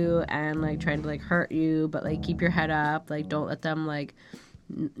manipulate you and like trying to like hurt you, but like keep your head up. Like don't let them like,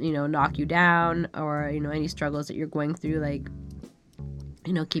 knock you down or, any struggles that you're going through, like,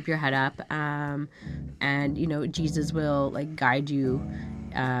 keep your head up, and, Jesus will, like, guide you,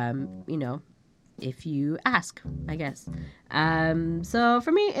 if you ask, I guess. So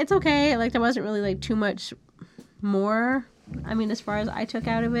for me, it's okay. Like, there wasn't really, like, too much more, as far as I took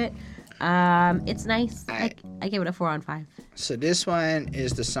out of it. It's nice. I give it a 4 on 5. So this one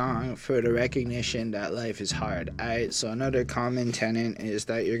is the song for the recognition that life is hard. So another common tenet is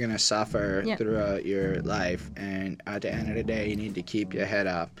that you're going to suffer throughout your life. And at the end of the day, you need to keep your head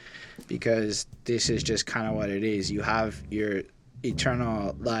up because this is just kind of what it is. You have your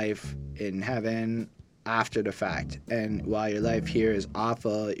eternal life in heaven after the fact. And while your life here is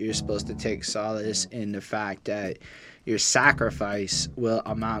awful, you're supposed to take solace in the fact that your sacrifice will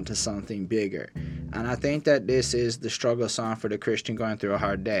amount to something bigger. And I think that this is the struggle song for the Christian going through a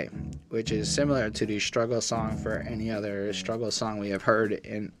hard day, which is similar to the struggle song for any other struggle song we have heard.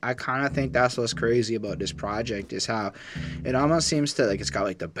 And I kind of think that's what's crazy about this project is how it almost seems to, like, it's got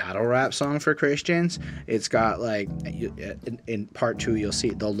like the battle rap song for Christians. It's got like, in part 2, you'll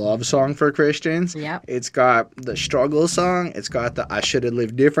see the love song for Christians. Yep. It's got the struggle song. It's got the I should have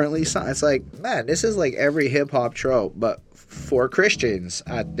lived differently song. It's like, man, this is like every hip hop trope, but for Christians.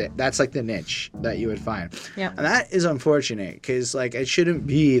 That's like the niche that you would find. Yeah. And that is unfortunate because, like, it shouldn't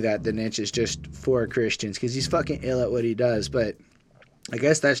be that the niche is just for Christians because he's fucking ill at what he does. But I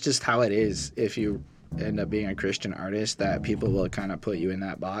guess that's just how it is if you end up being a Christian artist, that people will kind of put you in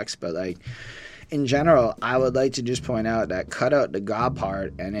that box. But, like, in general, I would like to just point out that cut out the God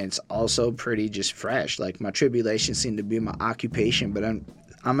part and it's also pretty just fresh. Like, my tribulation seemed to be my occupation, but I'm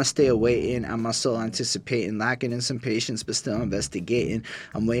going to stay awaiting. I'm still anticipating, lacking in some patience, but still investigating.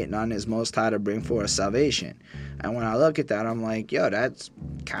 I'm waiting on his Most High to bring forth salvation. And when I look at that, I'm like, yo, that's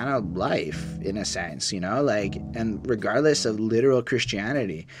kind of life in a sense, like, and regardless of literal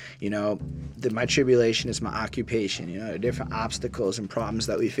Christianity, my tribulation is my occupation. The different obstacles and problems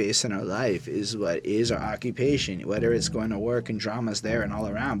that we face in our life is what is our occupation, whether it's going to work and dramas there and all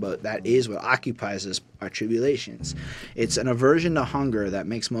around, but that is what occupies us, our tribulations. It's an aversion to hunger that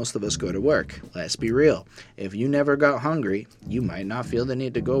makes most of us go to work. Let's be real. If you never got hungry, you might not feel the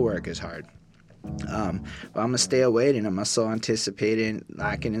need to go work as hard. But I'm going to stay awaiting. I'm still anticipating,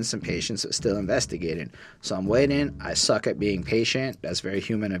 lacking in some patience, but still investigating. So I'm waiting. I suck at being patient. That's very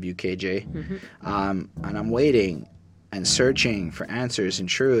human of you, KJ. Mm-hmm. And I'm waiting and searching for answers and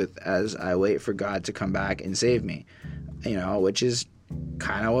truth as I wait for God to come back and save me, which is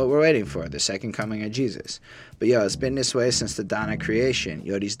kind of what we're waiting for, the second coming of Jesus. But it's been this way since the dawn of creation.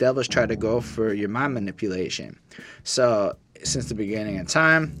 These devils try to go for your mind manipulation. So since the beginning of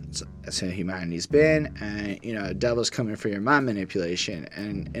time, that's how humanity's been, and the devil's coming for your mind manipulation.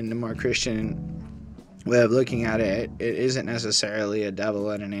 And in the more Christian way of looking at it, it isn't necessarily a devil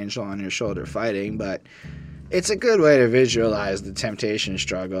and an angel on your shoulder fighting, but it's a good way to visualize the temptation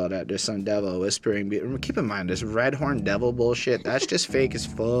struggle, that there's some devil whispering. Keep in mind, this red horn devil bullshit, that's just fake as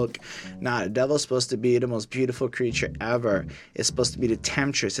fuck. Nah, the devil's supposed to be the most beautiful creature ever. It's supposed to be the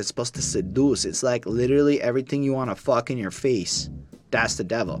temptress. It's supposed to seduce. It's like literally everything you want to fuck in your face. That's the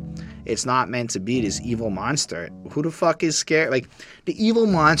devil. It's not meant to be this evil monster. Who the fuck is scared? Like, the evil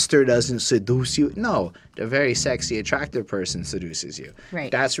monster doesn't seduce you. No, the very sexy, attractive person seduces you.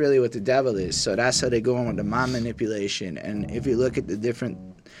 Right. That's really what the devil is. So that's how they go on with the mind manipulation. And if you look at the different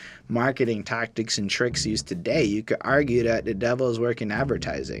marketing tactics and tricks used today, you could argue that the devil is working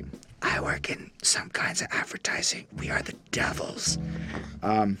advertising. I work in some kinds of advertising. We are the devils.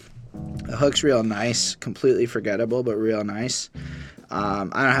 The hook's real nice, completely forgettable, but real nice. I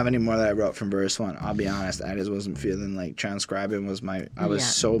don't have any more that I wrote from verse 1. I'll be honest, I just wasn't feeling like transcribing was my. I was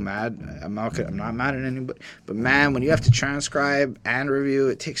so mad. I'm not mad at anybody, but man, when you have to transcribe and review,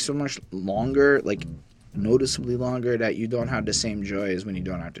 it takes so much longer, like noticeably longer, that you don't have the same joy as when you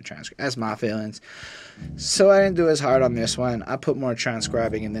don't have to transcribe. That's my feelings. So I didn't do as hard on this one. I put more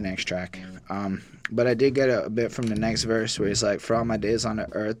transcribing in the next track. But I did get a bit from the next verse where he's like, for all my days on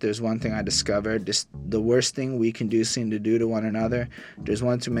the earth, there's one thing I discovered. The worst thing we can do seem to do to one another. There's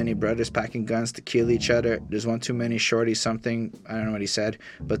one too many brothers packing guns to kill each other. There's one too many shorties something. I don't know what he said.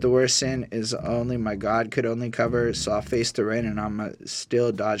 But the worst sin is only my God could only cover. So I'll face the rain and I'ma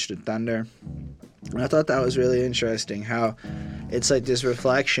still dodge the thunder. And I thought that was really interesting, how it's like this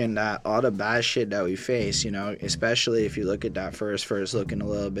reflection that all the bad shit that we face, you know, especially if you look at that first looking a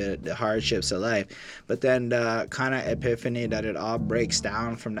little bit at the hardships of life, but then the kind of epiphany that it all breaks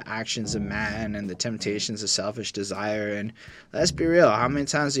down from the actions of man and the temptations of selfish desire. And let's be real, how many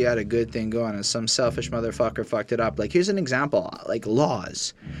times you had a good thing going and some selfish motherfucker fucked it up? Like, here's an example, like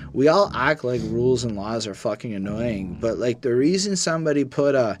laws. We all act like rules and laws are fucking annoying, but like the reason somebody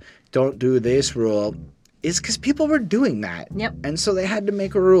put a don't do this rule is because people were doing that. Yep. And so they had to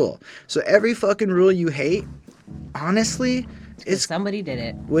make a rule. So every fucking rule you hate, honestly, it's somebody did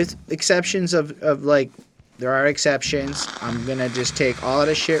it. With exceptions of like, there are exceptions. I'm going to just take all of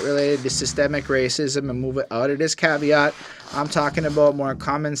the shit related to systemic racism and move it out of this caveat. I'm talking about more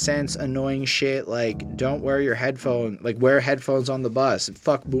common sense, annoying shit like don't wear your headphone, like wear headphones on the bus,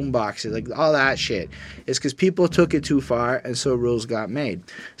 fuck boomboxes, like all that shit. It's because people took it too far and so rules got made.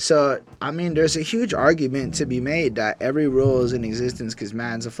 So, I mean, there's a huge argument to be made that every rule is in existence because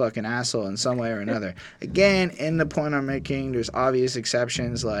man's a fucking asshole in some way or another. Again, in the point I'm making, there's obvious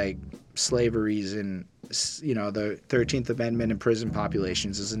exceptions like slaveries and, you know, the 13th Amendment and prison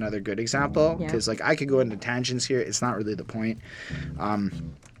populations is another good example, because like I could go into tangents here. It's not really the point. I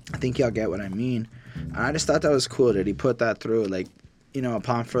think y'all get what I mean. I just thought that was cool that he put that through, like, you know,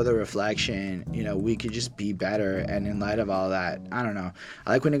 upon further reflection, you know, we could just be better. And in light of all that, I don't know.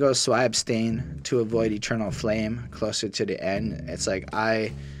 I like when he goes, so I abstain to avoid eternal flame closer to the end. It's like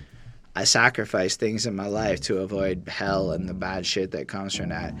I sacrifice things in my life to avoid hell and the bad shit that comes from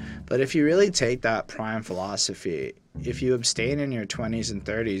that. But if you really take that prime philosophy, if you abstain in your 20s and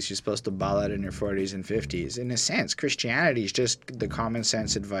 30s, you're supposed to ball out in your 40s and 50s. In a sense, Christianity is just the common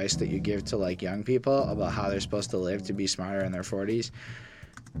sense advice that you give to like young people about how they're supposed to live to be smarter in their 40s.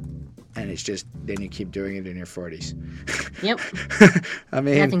 And it's just, then you keep doing it in your 40s. Yep. I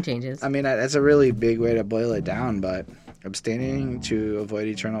mean, nothing changes. I mean, that's a really big way to boil it down, but abstaining to avoid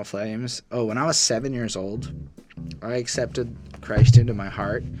eternal flames. Oh, when I was 7 years old, I accepted Christ into my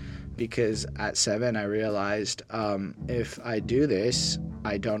heart because at 7 I realized if I do this,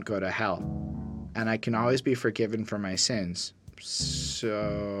 I don't go to hell. And I can always be forgiven for my sins.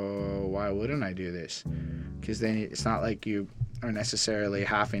 So why wouldn't I do this? Because then it's not like you are necessarily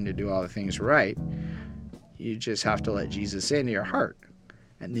having to do all the things right. You just have to let Jesus into your heart.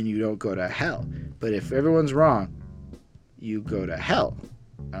 And then you don't go to hell. But if everyone's wrong, you go to hell.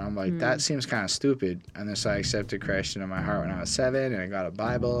 And I'm like, that seems kind of stupid. And then so I accepted Christ into my heart when I was 7, and I got a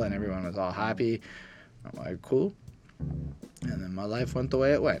Bible, and everyone was all happy. I'm like, cool. And then my life went the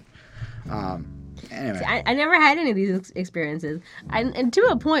way it went. Anyway. See, I never had any of these experiences. And to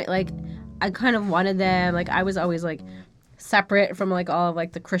a point, like, I kind of wanted them. Like, I was always, like, separate from, like, all of,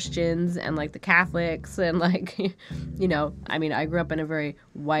 like, the Christians and, like, the Catholics. And, like, you know, I mean, I grew up in a very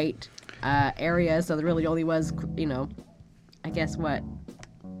white area, so there really only was, you know, I guess what,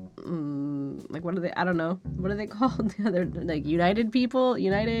 like, what are they, I don't know, what are they called? They're like United people,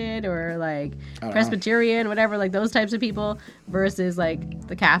 United, or like Presbyterian, whatever, like those types of people versus like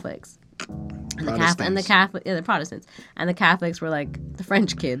the Catholics. And the Protestants. And the Catholics were like the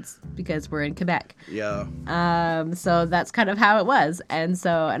French kids because we're in Quebec. Yeah. So that's kind of how it was. And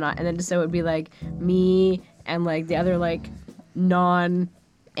so, and then so it would be like me and like the other like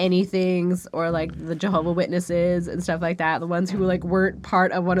anythings, or like the Jehovah's Witnesses and stuff like that, the ones who like weren't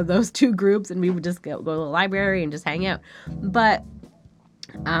part of one of those two groups, and we would just go to the library and just hang out. But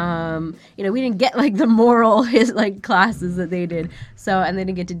you know, we didn't get like the moral like classes that they did, so, and they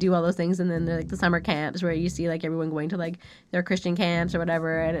didn't get to do all those things. And then like the summer camps where you see like everyone going to like their Christian camps or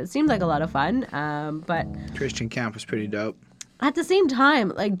whatever, and it seemed like a lot of fun. But Christian camp was pretty dope. At the same time,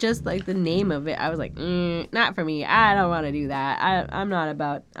 like, just, like, the name of it, I was like, not for me. I don't want to do that. I'm not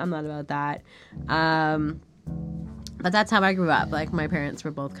about that. But that's how I grew up. Like, my parents were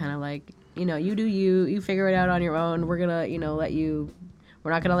both kind of like, you know, you do you figure it out on your own. We're going to, you know,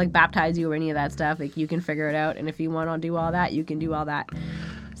 we're not going to, like, baptize you or any of that stuff. Like, you can figure it out. And if you want to do all that, you can do all that.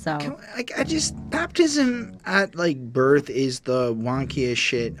 So I just baptism at like birth is the wonkiest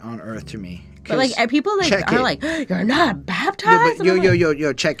shit on earth to me. but like people like check are it. like, you're not baptized. But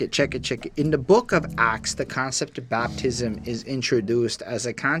yo, check it. In the book of Acts, the concept of baptism is introduced as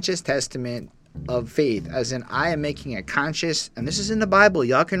a conscious testament of faith, as in I am making a conscious, and this is in the Bible,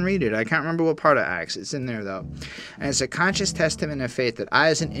 y'all can read it. I can't remember what part of Acts it's in there though, and it's a conscious testament of faith that I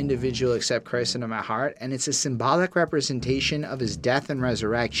as an individual accept Christ into my heart, and it's a symbolic representation of his death and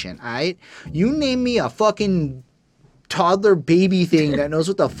resurrection. Alright, you name me a fucking toddler baby thing that knows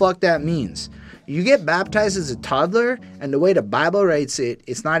what the fuck that means. You get baptized as a toddler, and the way the Bible writes it,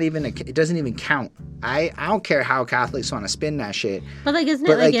 it doesn't even count. I don't care how Catholics want to spin that shit. But like, isn't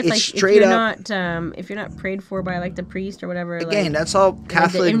But, it like like, if it's like straight if you're not prayed for by like the priest or whatever? Again, like, that's all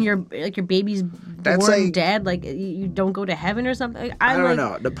Catholic. and your baby's That's born like- dead, like you don't go to heaven or something. Like, I don't like,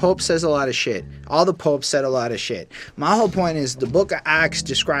 know. The Pope says a lot of shit. All the popes said a lot of shit. My whole point is the book of Acts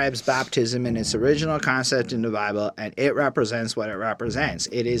describes baptism in its original concept in the Bible, and it represents what it represents.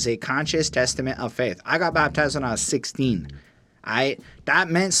 It is a conscious testament of faith. I got baptized when I was 16. That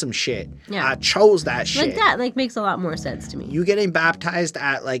meant some shit. Yeah. I chose that shit. Like that like makes a lot more sense to me. You getting baptized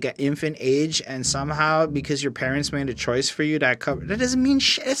at like an infant age, and somehow because your parents made a choice for you that doesn't mean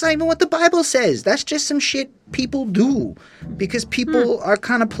shit. It's not even what the Bible says. That's just some shit people do because people are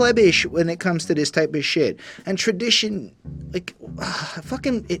kind of plebish when it comes to this type of shit. And tradition, like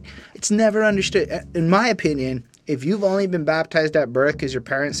it's never understood. In my opinion, if you've only been baptized at birth because your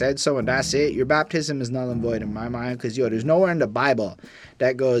parents said so and that's it, your baptism is null and void in my mind, because there's nowhere in the Bible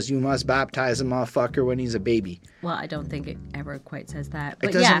that goes you must baptize a motherfucker when he's a baby. Well, I don't think it ever quite says that. But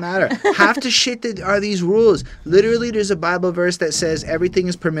It doesn't matter. Half the shit that are these rules. Literally, there's a Bible verse that says everything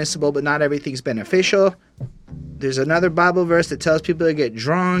is permissible, but not everything's beneficial. There's another Bible verse that tells people to get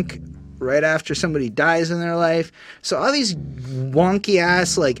drunk right after somebody dies in their life. So all these wonky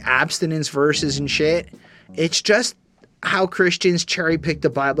ass like abstinence verses and shit, it's just how Christians cherry pick the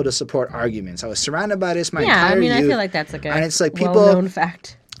Bible to support arguments. I was surrounded by this my entire youth. I feel like that's like a and it's like people, well-known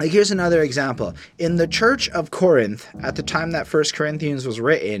fact. Like, here's another example. In the Church of Corinth, at the time that 1 Corinthians was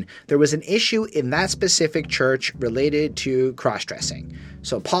written, there was an issue in that specific church related to cross-dressing.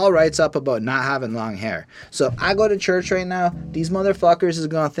 So Paul writes up about not having long hair. So if I go to church right now, these motherfuckers is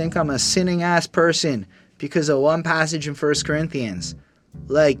going to think I'm a sinning-ass person because of one passage in 1 Corinthians.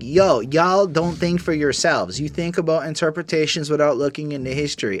 Like, y'all don't think for yourselves. You think about interpretations without looking into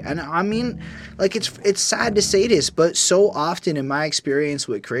history. And I mean, like, it's sad to say this, but so often in my experience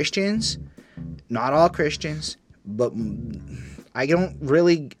with Christians, not all Christians, but I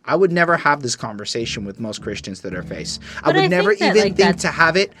would never have this conversation with most Christians to their face. I would never even think to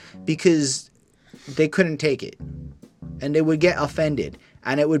have it because they couldn't take it. And they would get offended.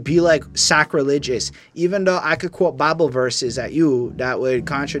 And it would be like sacrilegious. Even though I could quote Bible verses at you that would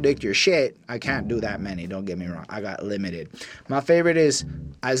contradict your shit, I can't do that many, don't get me wrong. I got limited. My favorite is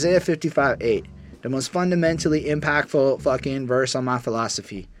Isaiah 55:8, the most fundamentally impactful fucking verse on my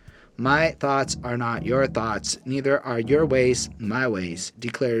philosophy. My thoughts are not your thoughts, neither are your ways my ways,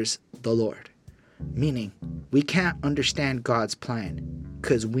 declares the Lord. Meaning, we can't understand God's plan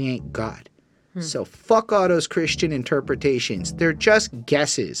because we ain't God. So fuck all those Christian interpretations. They're just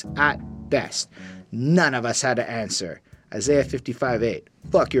guesses at best. None of us had to answer. Isaiah 55:8.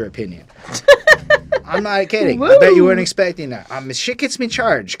 Fuck your opinion. I'm not kidding. Woo! I bet you weren't expecting that. Shit gets me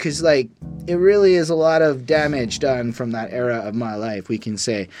charged because, like, it really is a lot of damage done from that era of my life, we can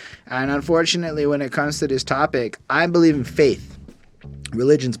say. And unfortunately, when it comes to this topic, I believe in faith.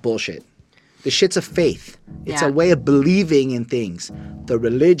 Religion's bullshit. The shit's a faith. It's a way of believing in things. The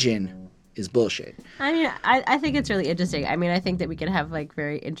religion is bullshit. I mean, I think it's really interesting. I mean, I think that we can have like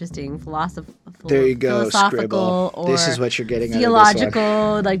very interesting philosophical Scribble. Or this is what you're getting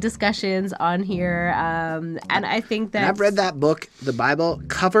theological like discussions on here. And I think that I've read that book, the Bible,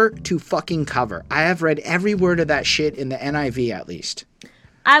 cover to fucking cover. I have read every word of that shit in the NIV at least.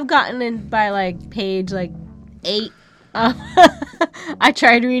 I've gotten in by like page like 8. I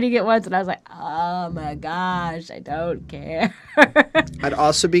tried reading it once and I was like, oh my gosh, I don't care. I'd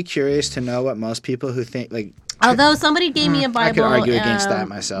also be curious to know what most people who think like. Although somebody gave me a Bible, I could argue against that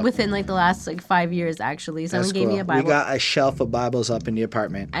myself. Within like the last like 5 years, actually, someone gave me a Bible. We got a shelf of Bibles up in the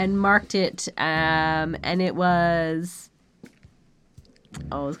apartment and marked it, and it was.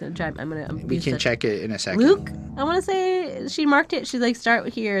 Oh, I was gonna try. We can check it in a second. Luke, I want to say she marked it. She's like, start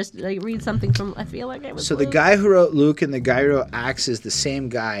here, like read something from. I feel like it was. So Luke. The guy who wrote Luke and the guy who wrote Acts is the same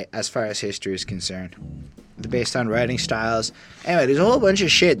guy as far as history is concerned. based on writing styles. Anyway, there's a whole bunch of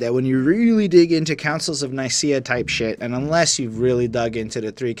shit that when you really dig into Councils of Nicaea type shit, and unless you've really dug into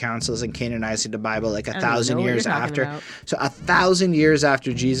the three councils and canonizing the Bible like I don't 1,000 know what years you're talking after. about. So 1,000 years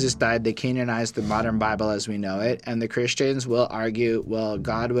after Jesus died, they canonized the modern Bible as we know it. And the Christians will argue, well,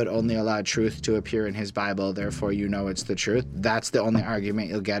 God would only allow truth to appear in his Bible, therefore you know it's the truth. That's the only argument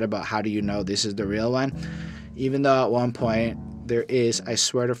you'll get about how do you know this is the real one. Even though at one point there is, I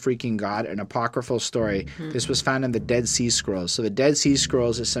swear to freaking God, an apocryphal story. This was found in the Dead Sea Scrolls. So the Dead Sea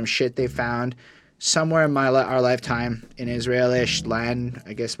Scrolls is some shit they found somewhere in our lifetime in Israelish land,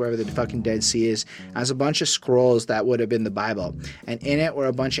 I guess wherever the fucking Dead Sea is, has a bunch of scrolls that would have been the Bible. And in it were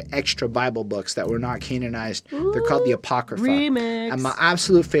a bunch of extra Bible books that were not canonized. They're called the Apocrypha. Remix. And my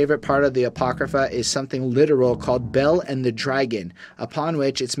absolute favorite part of the Apocrypha is something literal called Bel and the Dragon, upon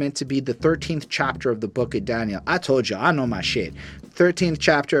which it's meant to be the 13th chapter of the book of Daniel. I told you, I know my shit. 13th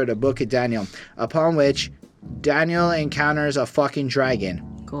chapter of the book of Daniel, upon which Daniel encounters a fucking dragon.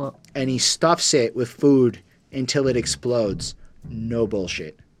 Cool. And he stuffs it with food until it explodes. No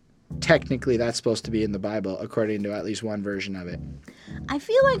bullshit. Technically, that's supposed to be in the Bible, according to at least one version of it. I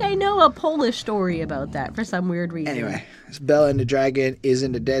feel like I know a Polish story about that for some weird reason. Anyway, Bel and the Dragon is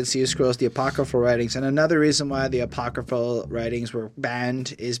in the Dead Sea Scrolls, the apocryphal writings. And another reason why the apocryphal writings were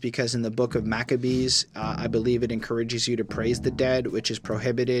banned is because in the book of Maccabees, I believe it encourages you to praise the dead, which is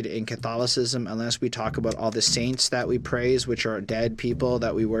prohibited in Catholicism unless we talk about all the saints that we praise, which are dead people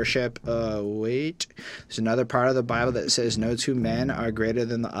that we worship. Wait. There's another part of the Bible that says no two men are greater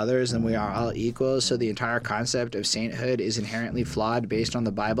than the others and we are all equal. So the entire concept of sainthood is inherently flawed based on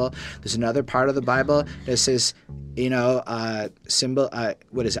the Bible. There's another part of the Bible that says,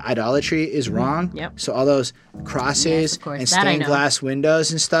 idolatry is wrong. Yep. So all those crosses Yes, of course. and That I stained know. glass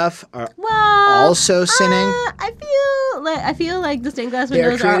windows and stuff are Well, also sinning. I feel like the stained glass They're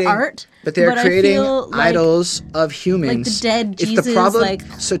windows are creating- art, But they're I creating feel like- idols of humans. like the dead It's Jesus, the problem. like-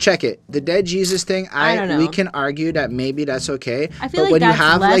 So check it. The dead Jesus thing. I don't know. We can argue that maybe that's okay. I feel but like when that's you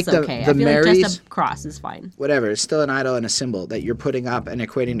have less like the okay. the I feel Marys, like just a cross is fine. whatever, it's still an idol and a symbol that you're putting up and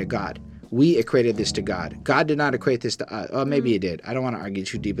equating to God. We equated this to God. God did not equate this to us. Oh, maybe he did. I don't want to argue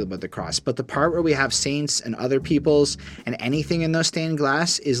too deeply about the cross. But the part where we have saints and other peoples and anything in those stained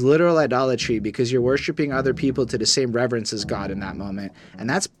glass is literal idolatry because you're worshiping other people to the same reverence as God in that moment. And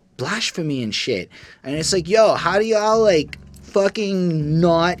that's blasphemy and shit. And it's like, yo, how do y'all like fucking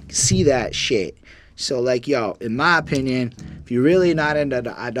not see that shit? So, like, yo, in my opinion, if you're really not into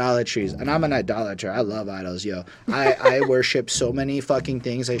the idolatries, and I'm an idolater, I love idols, yo. I worship so many fucking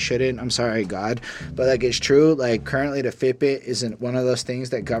things I shouldn't. I'm sorry, God. But, like, it's true. Like, currently the Fitbit isn't one of those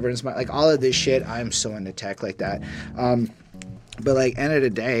things that governs my, like, all of this shit. I'm so into tech like that. But, like, end of the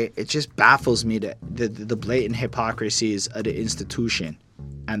day, it just baffles me that the blatant hypocrisies of the institution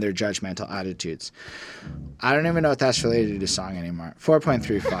and their judgmental attitudes. I don't even know if that's related to the song anymore.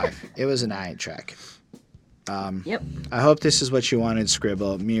 4.35. It was an I track. Yep. I hope this is what you wanted,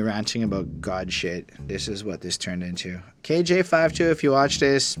 Scribble. Me ranting about God shit. This is what this turned into. KJ52, if you watch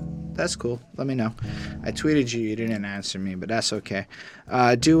this, that's cool. Let me know. I tweeted you. You didn't answer me, but that's okay.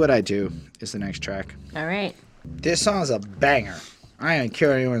 Do What I Do is the next track. All right. This song's a banger. I don't care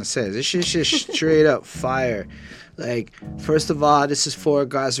what anyone says. This shit's just straight up fire. Like, first of all, this is for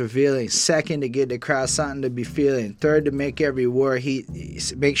God's revealing. Second, to give the crowd something to be feeling. Third, to make every word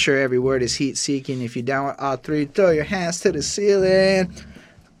make sure every word is heat seeking. If you're down with all three, throw your hands to the ceiling.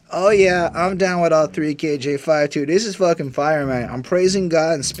 Oh yeah, I'm down with all three, KJ52. This is fucking fire, man. I'm praising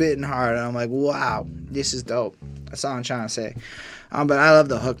God and spitting hard. And I'm like, wow, this is dope. That's all I'm trying to say. But I love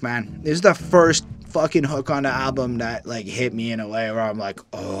the hook, man. This is the first fucking hook on the album that like hit me in a way where I'm like,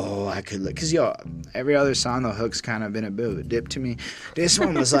 oh, I could look. Because yo, every other song, the hook's kind of been a bit of a dip to me. This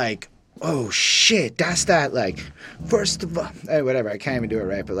one was like, oh shit, that's that, like, first of all, whatever, I can't even do it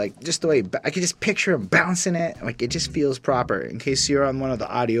right, but like, just the way, I could just picture him bouncing it, like, it just feels proper. In case you're on one of the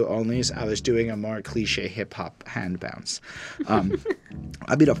audio onlys, I was doing a more cliche hip-hop hand bounce.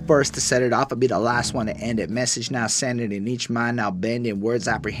 I'll be the first to set it off, I'll be the last one to end it. Message now sending in each mind now bending, words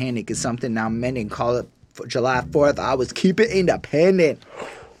apprehending, cause something now mending, call it July 4th, I was keep it independent.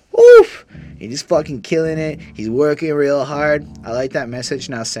 Oof! He's fucking killing it. He's working real hard. I like that message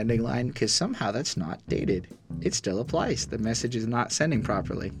now sending line because somehow that's not dated. It still applies. The message is not sending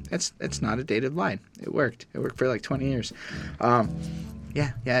properly. It's not a dated line. It worked. It worked for like 20 years.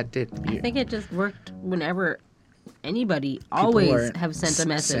 Yeah, it did. I think it just worked whenever anybody People always are have sent a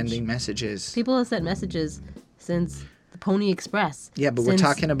message. Sending messages. People have sent messages since the Pony Express. Yeah, but we're since-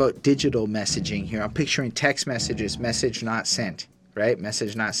 talking about digital messaging here. I'm picturing text messages, message not sent. right?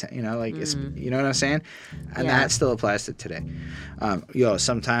 Message not sent, like, it's, you know what I'm saying? And that still applies to today.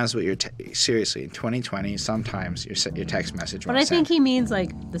 Sometimes seriously, in 2020, sometimes your text message But won't I think send. he means,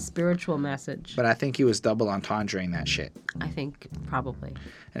 like, the spiritual message. But I think he was double entendreing that shit. I think probably.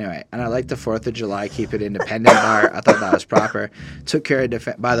 Anyway, and I like the 4th of July, keep it independent bar. I thought that was proper. Took care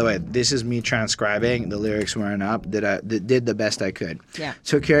of by the way, this is me transcribing. The lyrics weren't up. Did the best I could. Yeah.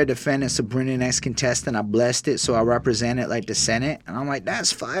 Took care of defendant, Sabrina next contestant. I blessed it, so I represent it like the Senate. And I'm like,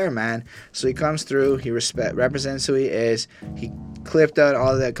 that's fire, man. So he comes through. He represents who he is. He clipped out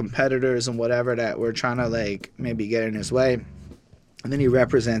all the competitors and whatever that were trying to, like, maybe get in his way. And then he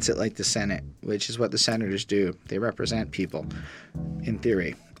represents it like the Senate, which is what the senators do. They represent people, in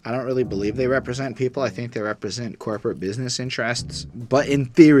theory. I don't really believe they represent people. I think they represent corporate business interests. But in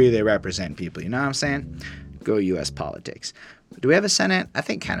theory, they represent people. You know what I'm saying? Go U.S. politics. Do we have a Senate? I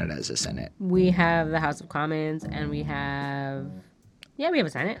think Canada has a Senate. We have the House of Commons, and we have... Yeah, we have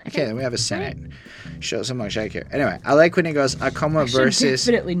a Senate. Okay, then we have a Senate. Shows how much I care. Anyway, I like when he goes, I come with verses.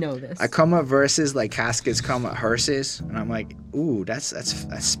 I definitely know this. I come with verses like caskets come with hearses. And I'm like, ooh, that's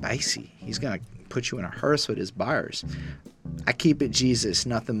spicy. He's going to put you in a hearse with his bars. I keep it Jesus,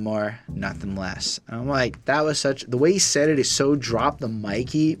 nothing more, nothing less. And I'm like, that was the way he said it is so drop the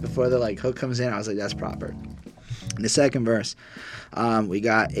Mikey before the, like, hook comes in. I was like, that's proper. In the second verse, we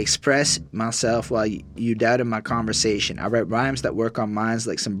got express myself while you doubted my conversation. I write rhymes that work on minds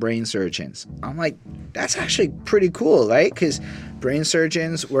like some brain surgeons. I'm like, that's actually pretty cool, right? Because brain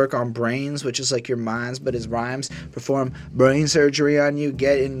surgeons work on brains, which is like your minds, but his rhymes perform brain surgery on you,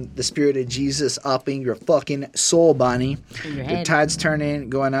 getting the spirit of Jesus upping your fucking soul, Bonnie. The tide's turning,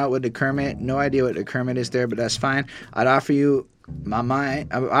 going out with the Kermit. No idea what the Kermit is there, but that's fine. I'd offer you my mind.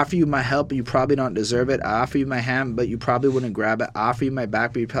 I offer you my help, but you probably don't deserve it. I offer you my hand, but you probably wouldn't grab it. I offer you my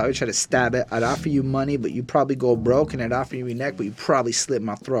back, but you probably try to stab it. I'd offer you money, but you probably go broke. And I'd offer you your neck, but you probably slit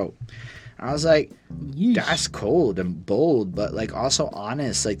my throat. I was like, that's cold and bold, but, like, also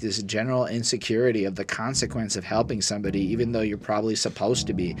honest, like this general insecurity of the consequence of helping somebody, even though you're probably supposed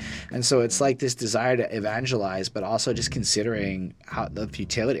to be. And so it's like this desire to evangelize, but also just considering how the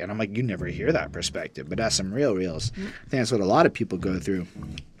futility. And I'm like, you never hear that perspective, but that's some reals. I think that's what a lot of people go through.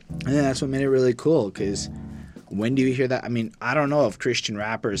 And then that's what made it really cool, because when do you hear that? I mean, I don't know if Christian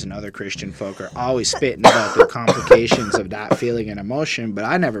rappers and other Christian folk are always spitting about the complications of that feeling and emotion, but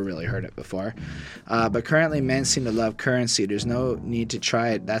I never really heard it before. But currently, men seem to love currency. There's no need to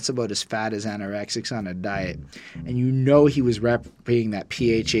try it. That's about as fat as anorexics on a diet. And you know he was repping that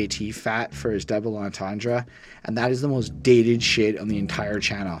PHAT fat for his double entendre, and that is the most dated shit on the entire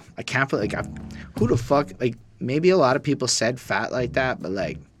channel. I can't believe, like, who the fuck, like, maybe a lot of people said fat like that, but,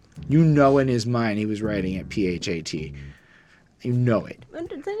 like, you know in his mind he was writing it PHAT. You know it.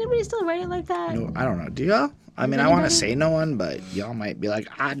 Does anybody still write it like that? No, I don't know. Do y'all? I mean, I want to say no one, but y'all might be like,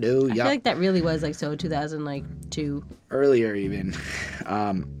 I do. I feel like that really was, like, so 2002. Earlier even.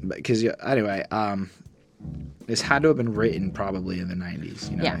 Because, anyway, this had to have been written probably in the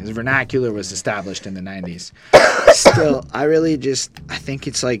 90s. You know, his vernacular was established in the 90s. Still, I think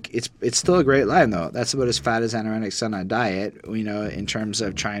it's like, it's still a great line, though. That's about as fat as anorexics on a diet, you know, in terms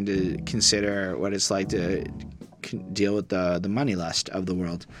of trying to consider what it's like to deal with the money lust of the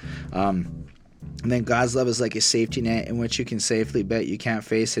world. And then God's love is like a safety net in which you can safely bet you can't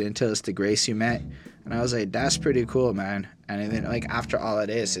face it until it's the grace you met. And I was like, that's pretty cool, man. And then, like, after all it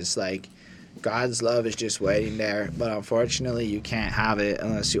is, it's like, God's love is just waiting there, but unfortunately you can't have it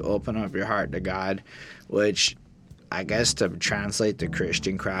unless you open up your heart to God, which I guess to translate the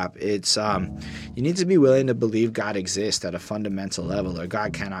Christian crap, it's you need to be willing to believe God exists at a fundamental level, or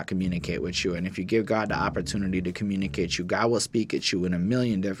God cannot communicate with you. And if you give God the opportunity to communicate you, God will speak at you in a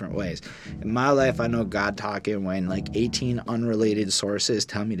million different ways. In my life, I know God talking when like 18 unrelated sources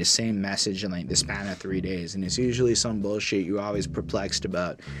tell me the same message in like the span of 3 days, and it's usually some bullshit you're always perplexed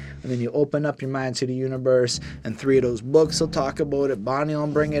about. And then you open up your mind to the universe, and 3 of those books will talk about it. Bonnie will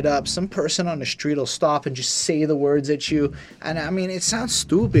bring it up. Some person on the street will stop and just say the words at you, and I mean, it sounds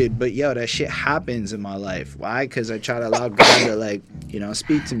stupid, but yo, that shit happens in my life. Why? Because I try to allow God to, like, you know,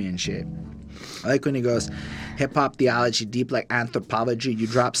 speak to me and shit. I like when he goes, hip-hop theology deep like anthropology. You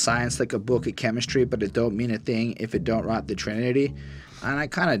drop science like a book of chemistry, but it don't mean a thing if it don't rot the Trinity. And I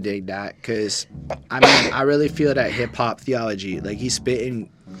kind of dig that, because I mean, I really feel that hip-hop theology, like, he's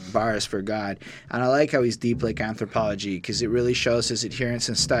spitting bars for God. And I like how he's deep like anthropology, because it really shows his adherence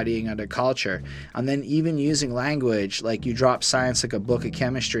in studying other culture. And then even using language, like you drop science like a book of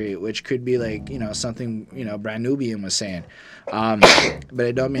chemistry, which could be like, something, Brand Nubian was saying. But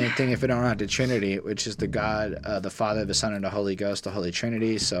it don't mean anything if it don't have the Trinity, which is the God, the Father, the Son, and the Holy Ghost, the Holy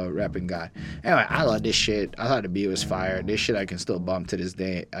Trinity. So repping God. Anyway, I love this shit. I thought the beat was fire. This shit I can still bump to this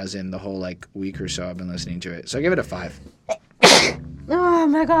day, as in the whole like week or so I've been listening to it. So I give it a 5. Oh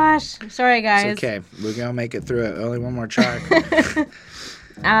my gosh. Sorry, guys. It's okay. We're going to make it through it. Only one more track.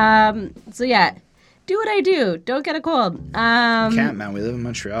 So yeah, do what I do. Don't get a cold. Can't, man. We live in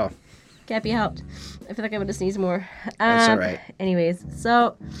Montreal. Can't be helped. I feel like I'm going to sneeze more. That's all right. Anyways,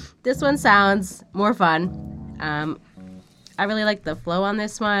 so this one sounds more fun. I really like the flow on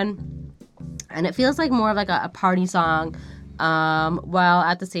this one. And it feels like more of like a party song, while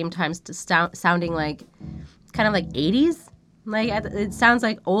at the same time sounding like kind of like 80s. Like it sounds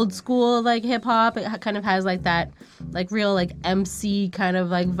like old school like hip hop. It kind of has like that like real like MC kind of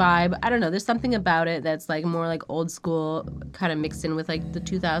like vibe. I don't know. There's something about it that's like more like old school, kind of mixed in with like the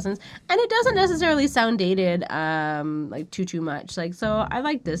 2000s, and it doesn't necessarily sound dated like too much. Like, so I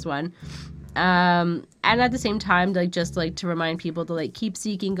like this one. And at the same time, like just like to remind people to like keep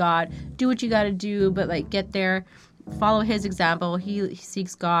seeking God, do what you got to do, but like get there, follow his example. He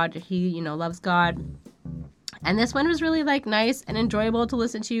seeks God. He loves God. And this one was really like nice and enjoyable to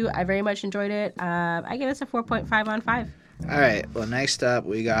listen to. I very much enjoyed it. I give this a 4.5 on 5. All right. Well, next up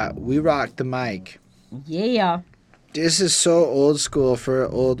we got We Rock the Mic. Yeah. This is so old school for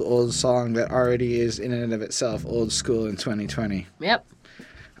an old song that already is in and of itself old school in 2020. Yep.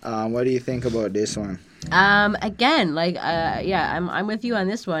 What do you think about this one? Again, like, yeah, I'm with you on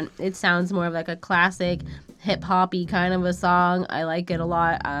this one. It sounds more of like a classic hip hoppy kind of a song. I like it a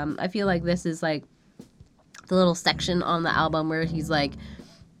lot. I feel like this is like the little section on the album where he's like,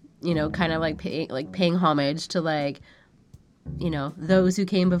 kind of like paying homage to like, those who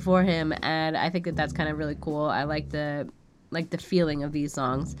came before him, and I think that's kind of really cool. I like the feeling of these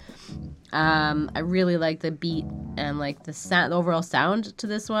songs. I really like the beat and like the overall sound to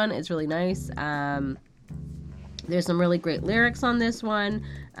this one. It's really nice. There's some really great lyrics on this one.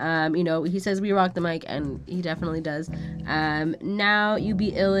 He says we rock the mic, and he definitely does. Now you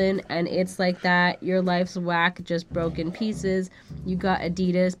be illin', and it's like that. Your life's whack, just broken pieces. You got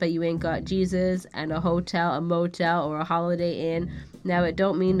Adidas, but you ain't got Jesus. And a hotel, a motel, or a Holiday Inn. Now it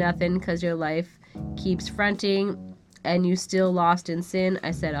don't mean nothing, cause your life keeps fronting, and you still lost in sin.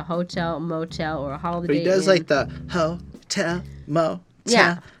 I said a hotel, motel, or a Holiday Inn. But he does like the hotel, motel.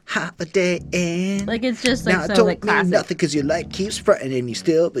 Yeah. Holiday Inn. Like, it's just like now, so don't like classic. mean nothing because your life keeps fronting and you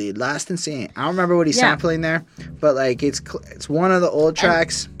still be lost in sin. I don't remember what he's sampling there, but like it's one of the old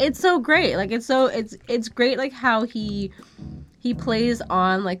tracks. And it's so great. Like it's great. Like how he plays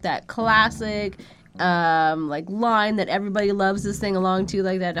on like that classic like line that everybody loves to sing along to,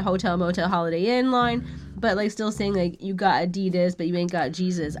 like that hotel, motel, Holiday Inn line. But like still saying like you got Adidas, but you ain't got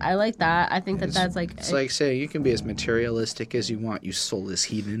Jesus. I like that. I think that's like it's like saying you can be as materialistic as you want, you soulless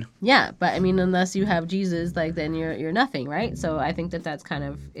heathen. Yeah, but I mean, unless you have Jesus, like then you're nothing, right? So I think that's kind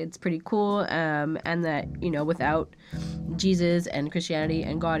of it's pretty cool. And that without Jesus and Christianity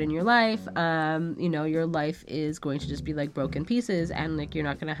and God in your life, your life is going to just be like broken pieces, and like you're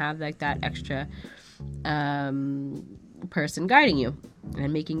not gonna have like that extra person guiding you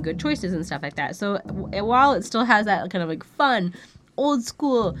and making good choices and stuff like that. So while it still has that kind of like fun old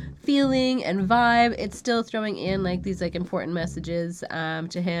school feeling and vibe, it's still throwing in like these like important messages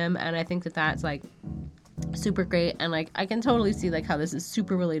to him, and I think that's like super great. And like I can totally see like how this is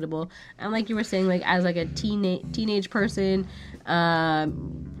super relatable, and like you were saying, like as like a teenage person,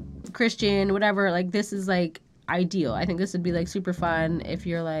 Christian, whatever, like this is like ideal. I think this would be like super fun if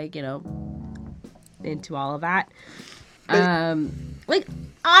you're like into all of that. Like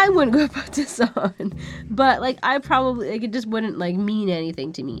I wouldn't go put this on, but like I probably like it just wouldn't like mean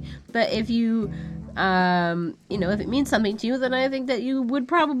anything to me. But if you if it means something to you, then I think that you would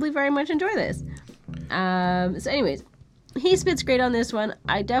probably very much enjoy this. So anyways, he spits great on this one.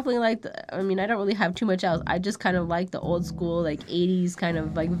 I definitely like I don't really have too much else. I just kind of like the old school like 80s kind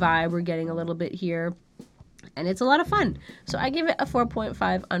of like vibe we're getting a little bit here, and it's a lot of fun. So I give it a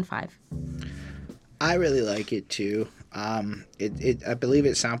 4.5 on 5. I really like it too. I believe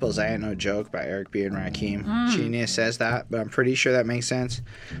it samples "I Ain't No Joke" by Eric B. and Rakim. Genius says that, but I'm pretty sure that makes sense.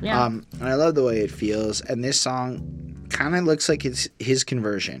 Yeah. And I love the way it feels. And this song kind of looks like it's his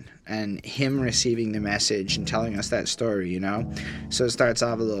conversion. and him receiving the message and telling us that story, you know? So it starts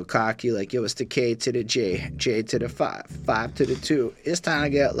off a little cocky, like, yo, it's the K to the J, J to the 5, 5 to the 2. It's time to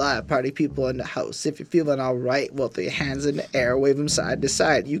get live. Party people in the house. If you're feeling all right, well, throw your hands in the air, wave them side to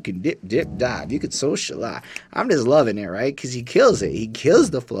side. You can dip, dip, dive. You can socialize. I'm just loving it, right? Because he kills it. He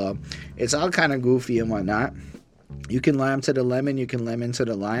kills the flow. It's all kind of goofy and whatnot. You can lime to the lemon. You can lemon to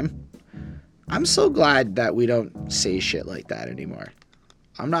the lime. I'm so glad that we don't say shit like that anymore.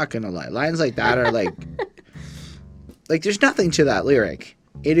 I'm not gonna lie. Lines like that are like there's nothing to that lyric.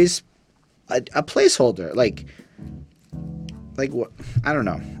 It is a placeholder. Like what? I don't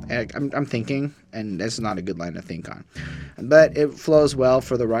know. I'm thinking, and that's not a good line to think on. But it flows well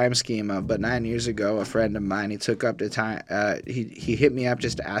for the rhyme schema. But 9 years ago, a friend of mine, he took up the time. He hit me up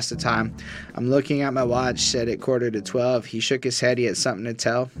just to ask the time. I'm looking at my watch, said it 11:45. He shook his head. He had something to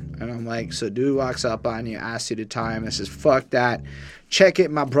tell. And I'm like, so dude walks up on you, asks you the time. I says, fuck that. Check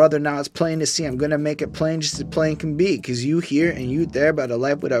it, my brother. Now it's plain to see. I'm going to make it plain just as plain can be. Because you here and you there, but a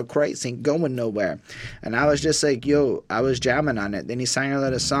life without Christ ain't going nowhere. And I was just like, yo, I was jamming on it. Then he sang a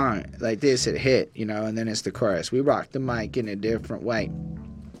little song like this. It hit, you know, and then it's the chorus. We rock the mic in a different way.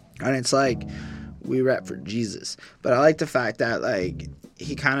 And it's like, we rap for Jesus. But I like the fact that, like,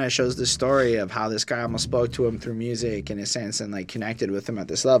 he kind of shows the story of how this guy almost spoke to him through music in a sense and like connected with him at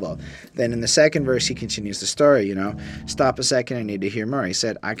this level. Then in the second verse, he continues the story, you know, stop a second, I need to hear more. He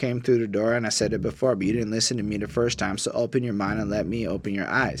said, I came through the door and I said it before, but you didn't listen to me the first time. So open your mind and let me open your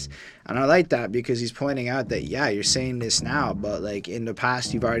eyes. And I like that because he's pointing out that, yeah, you're saying this now, but like in the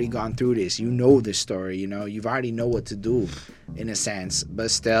past, you've already gone through this. You know the story, you know, you've already know what to do in a sense,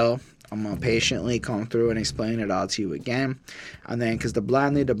 but still, I'm going to patiently come through and explain it all to you again. And then, because the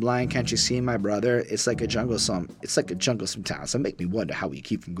blind lead the blind, can't you see, my brother? It's like a jungle sometimes. So make me wonder how we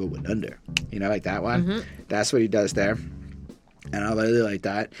keep from going under. You know, like that one? Mm-hmm. That's what he does there. And I really like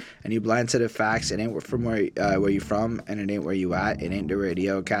that. And you blind to the facts. It ain't from where you from, and it ain't where you at. It ain't the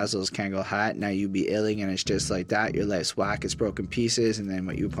radio. Castles can't go hot. Now you be illing, and it's just like that. Your life's whack. It's broken pieces. And then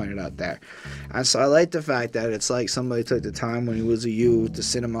what you pointed out there. And so I like the fact that it's like somebody took the time when he was a youth to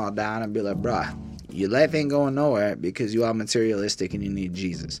sit them all down and be like, bruh, your life ain't going nowhere because you are materialistic and you need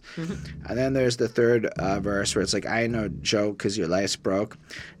Jesus. Mm-hmm. And then there's the third verse where it's like, I ain't no joke because your life's broke.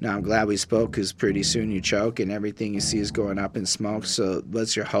 Now I'm glad we spoke because pretty soon you choke and everything you see is going up in smoke. So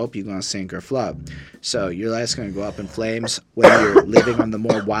what's your hope? You're going to sink or float. So your life's going to go up in flames when you're living on the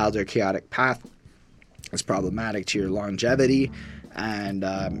more wilder, chaotic path. It's problematic to your longevity. And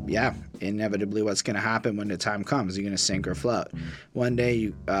inevitably what's going to happen when the time comes, you're going to sink or float. One day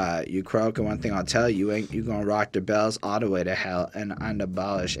you croak, and one thing I'll tell you, you're going to rock the bells all the way to hell and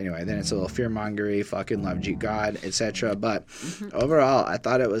unabolish. Anyway, then it's a little fear-mongery, fucking love God, etc. But overall, I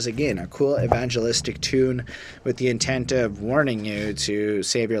thought it was, again, a cool evangelistic tune with the intent of warning you to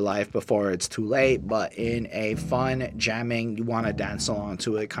save your life before it's too late, but in a fun, jamming, you want to dance along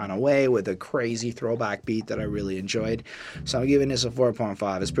to it kind of way with a crazy throwback beat that I really enjoyed. So I'm giving this a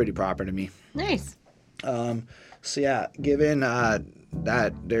 4.5. It's pretty proper to me. Nice. So yeah, given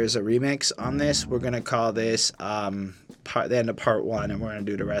that there's a remix on this, we're gonna call this the end of part 1, and we're gonna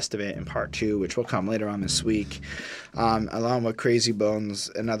do the rest of it in part 2, which will come later on this week. Along with Crazy Bones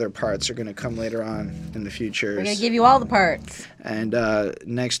and other parts are gonna come later on in the future. We're gonna give you all the parts. And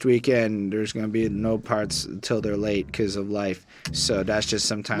next weekend there's gonna be no parts until they're late because of life. So that's just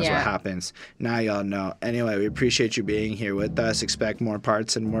sometimes what happens. Now y'all know. Anyway, we appreciate you being here with us. Expect more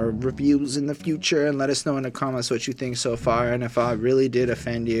parts and more reviews in the future, and let us know in the comments what you think so far. And if I really did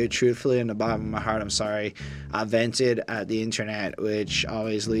offend you, truthfully, in the bottom of my heart, I'm sorry. I vented at the internet, which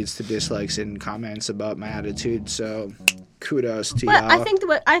always leads to dislikes and comments about my attitude. So kudos to y'all.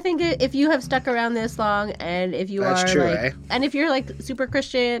 I think if you have stuck around this long, and if you That's are true, like, and if you're like super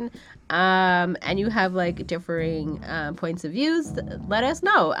Christian, and you have like differing points of views, let us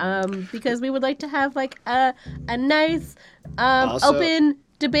know, because we would like to have like a nice also, open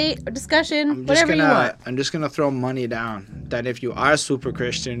debate or discussion, whatever you want. I'm just gonna throw money down that if you are super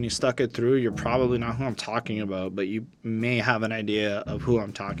Christian and you stuck it through, you're probably not who I'm talking about, but you may have an idea of who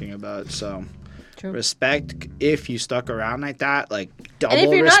I'm talking about. So True. Respect if you stuck around like that, like double respect.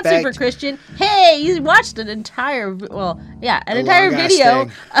 And if you're not super Christian, hey, you watched an entire video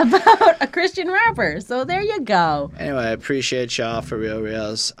about a Christian rapper. So there you go. Anyway, I appreciate y'all for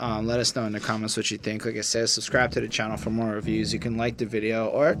reals. Let us know in the comments what you think. Like I said, subscribe to the channel for more reviews. You can like the video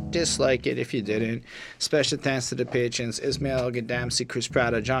or dislike it if you didn't. Special thanks to the patrons: Ismail Gadamsi, Chris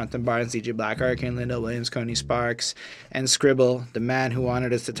Prada, Jonathan Barnes, DJ Black, Hurricane, Linda Williams, Coney Sparks, and Scribble, the man who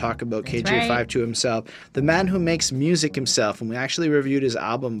wanted us to talk about KJ52 himself. The man who makes music himself. And we actually reviewed his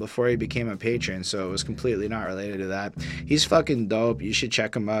album before he became a patron, so it was completely not related to that. He's fucking dope. You should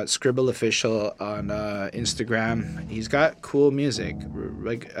check him out. Scribble Official on Instagram. He's got cool music.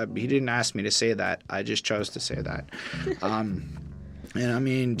 Like he didn't ask me to say that. I just chose to say that. And I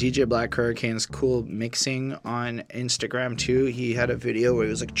mean, DJ Black Hurricane's cool mixing on Instagram too. He had a video where he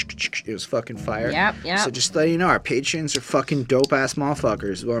was like, it was fucking fire. Yep. So just letting you know, our patrons are fucking dope ass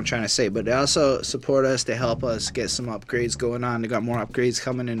motherfuckers, is what I'm trying to say. But they also support us to help us get some upgrades going on. They got more upgrades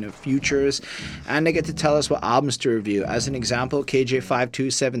coming in the futures. And they get to tell us what albums to review. As an example, KJ52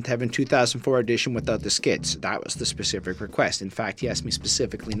 7th Heaven 2004 edition without the skits. That was the specific request. In fact, he asked me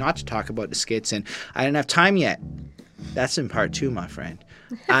specifically not to talk about the skits, and I didn't have time yet. That's in part 2, my friend.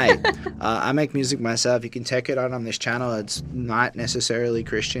 I make music myself. You can check it out on this channel. It's not necessarily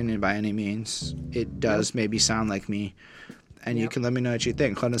Christian and by any means. It does maybe sound like me. And you can let me know what you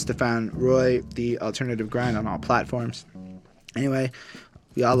think. Clone Stefan Roy, The Alternative Grind on all platforms. Anyway,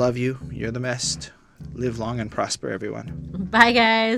 we all love you. You're the best. Live long and prosper, everyone. Bye, guys.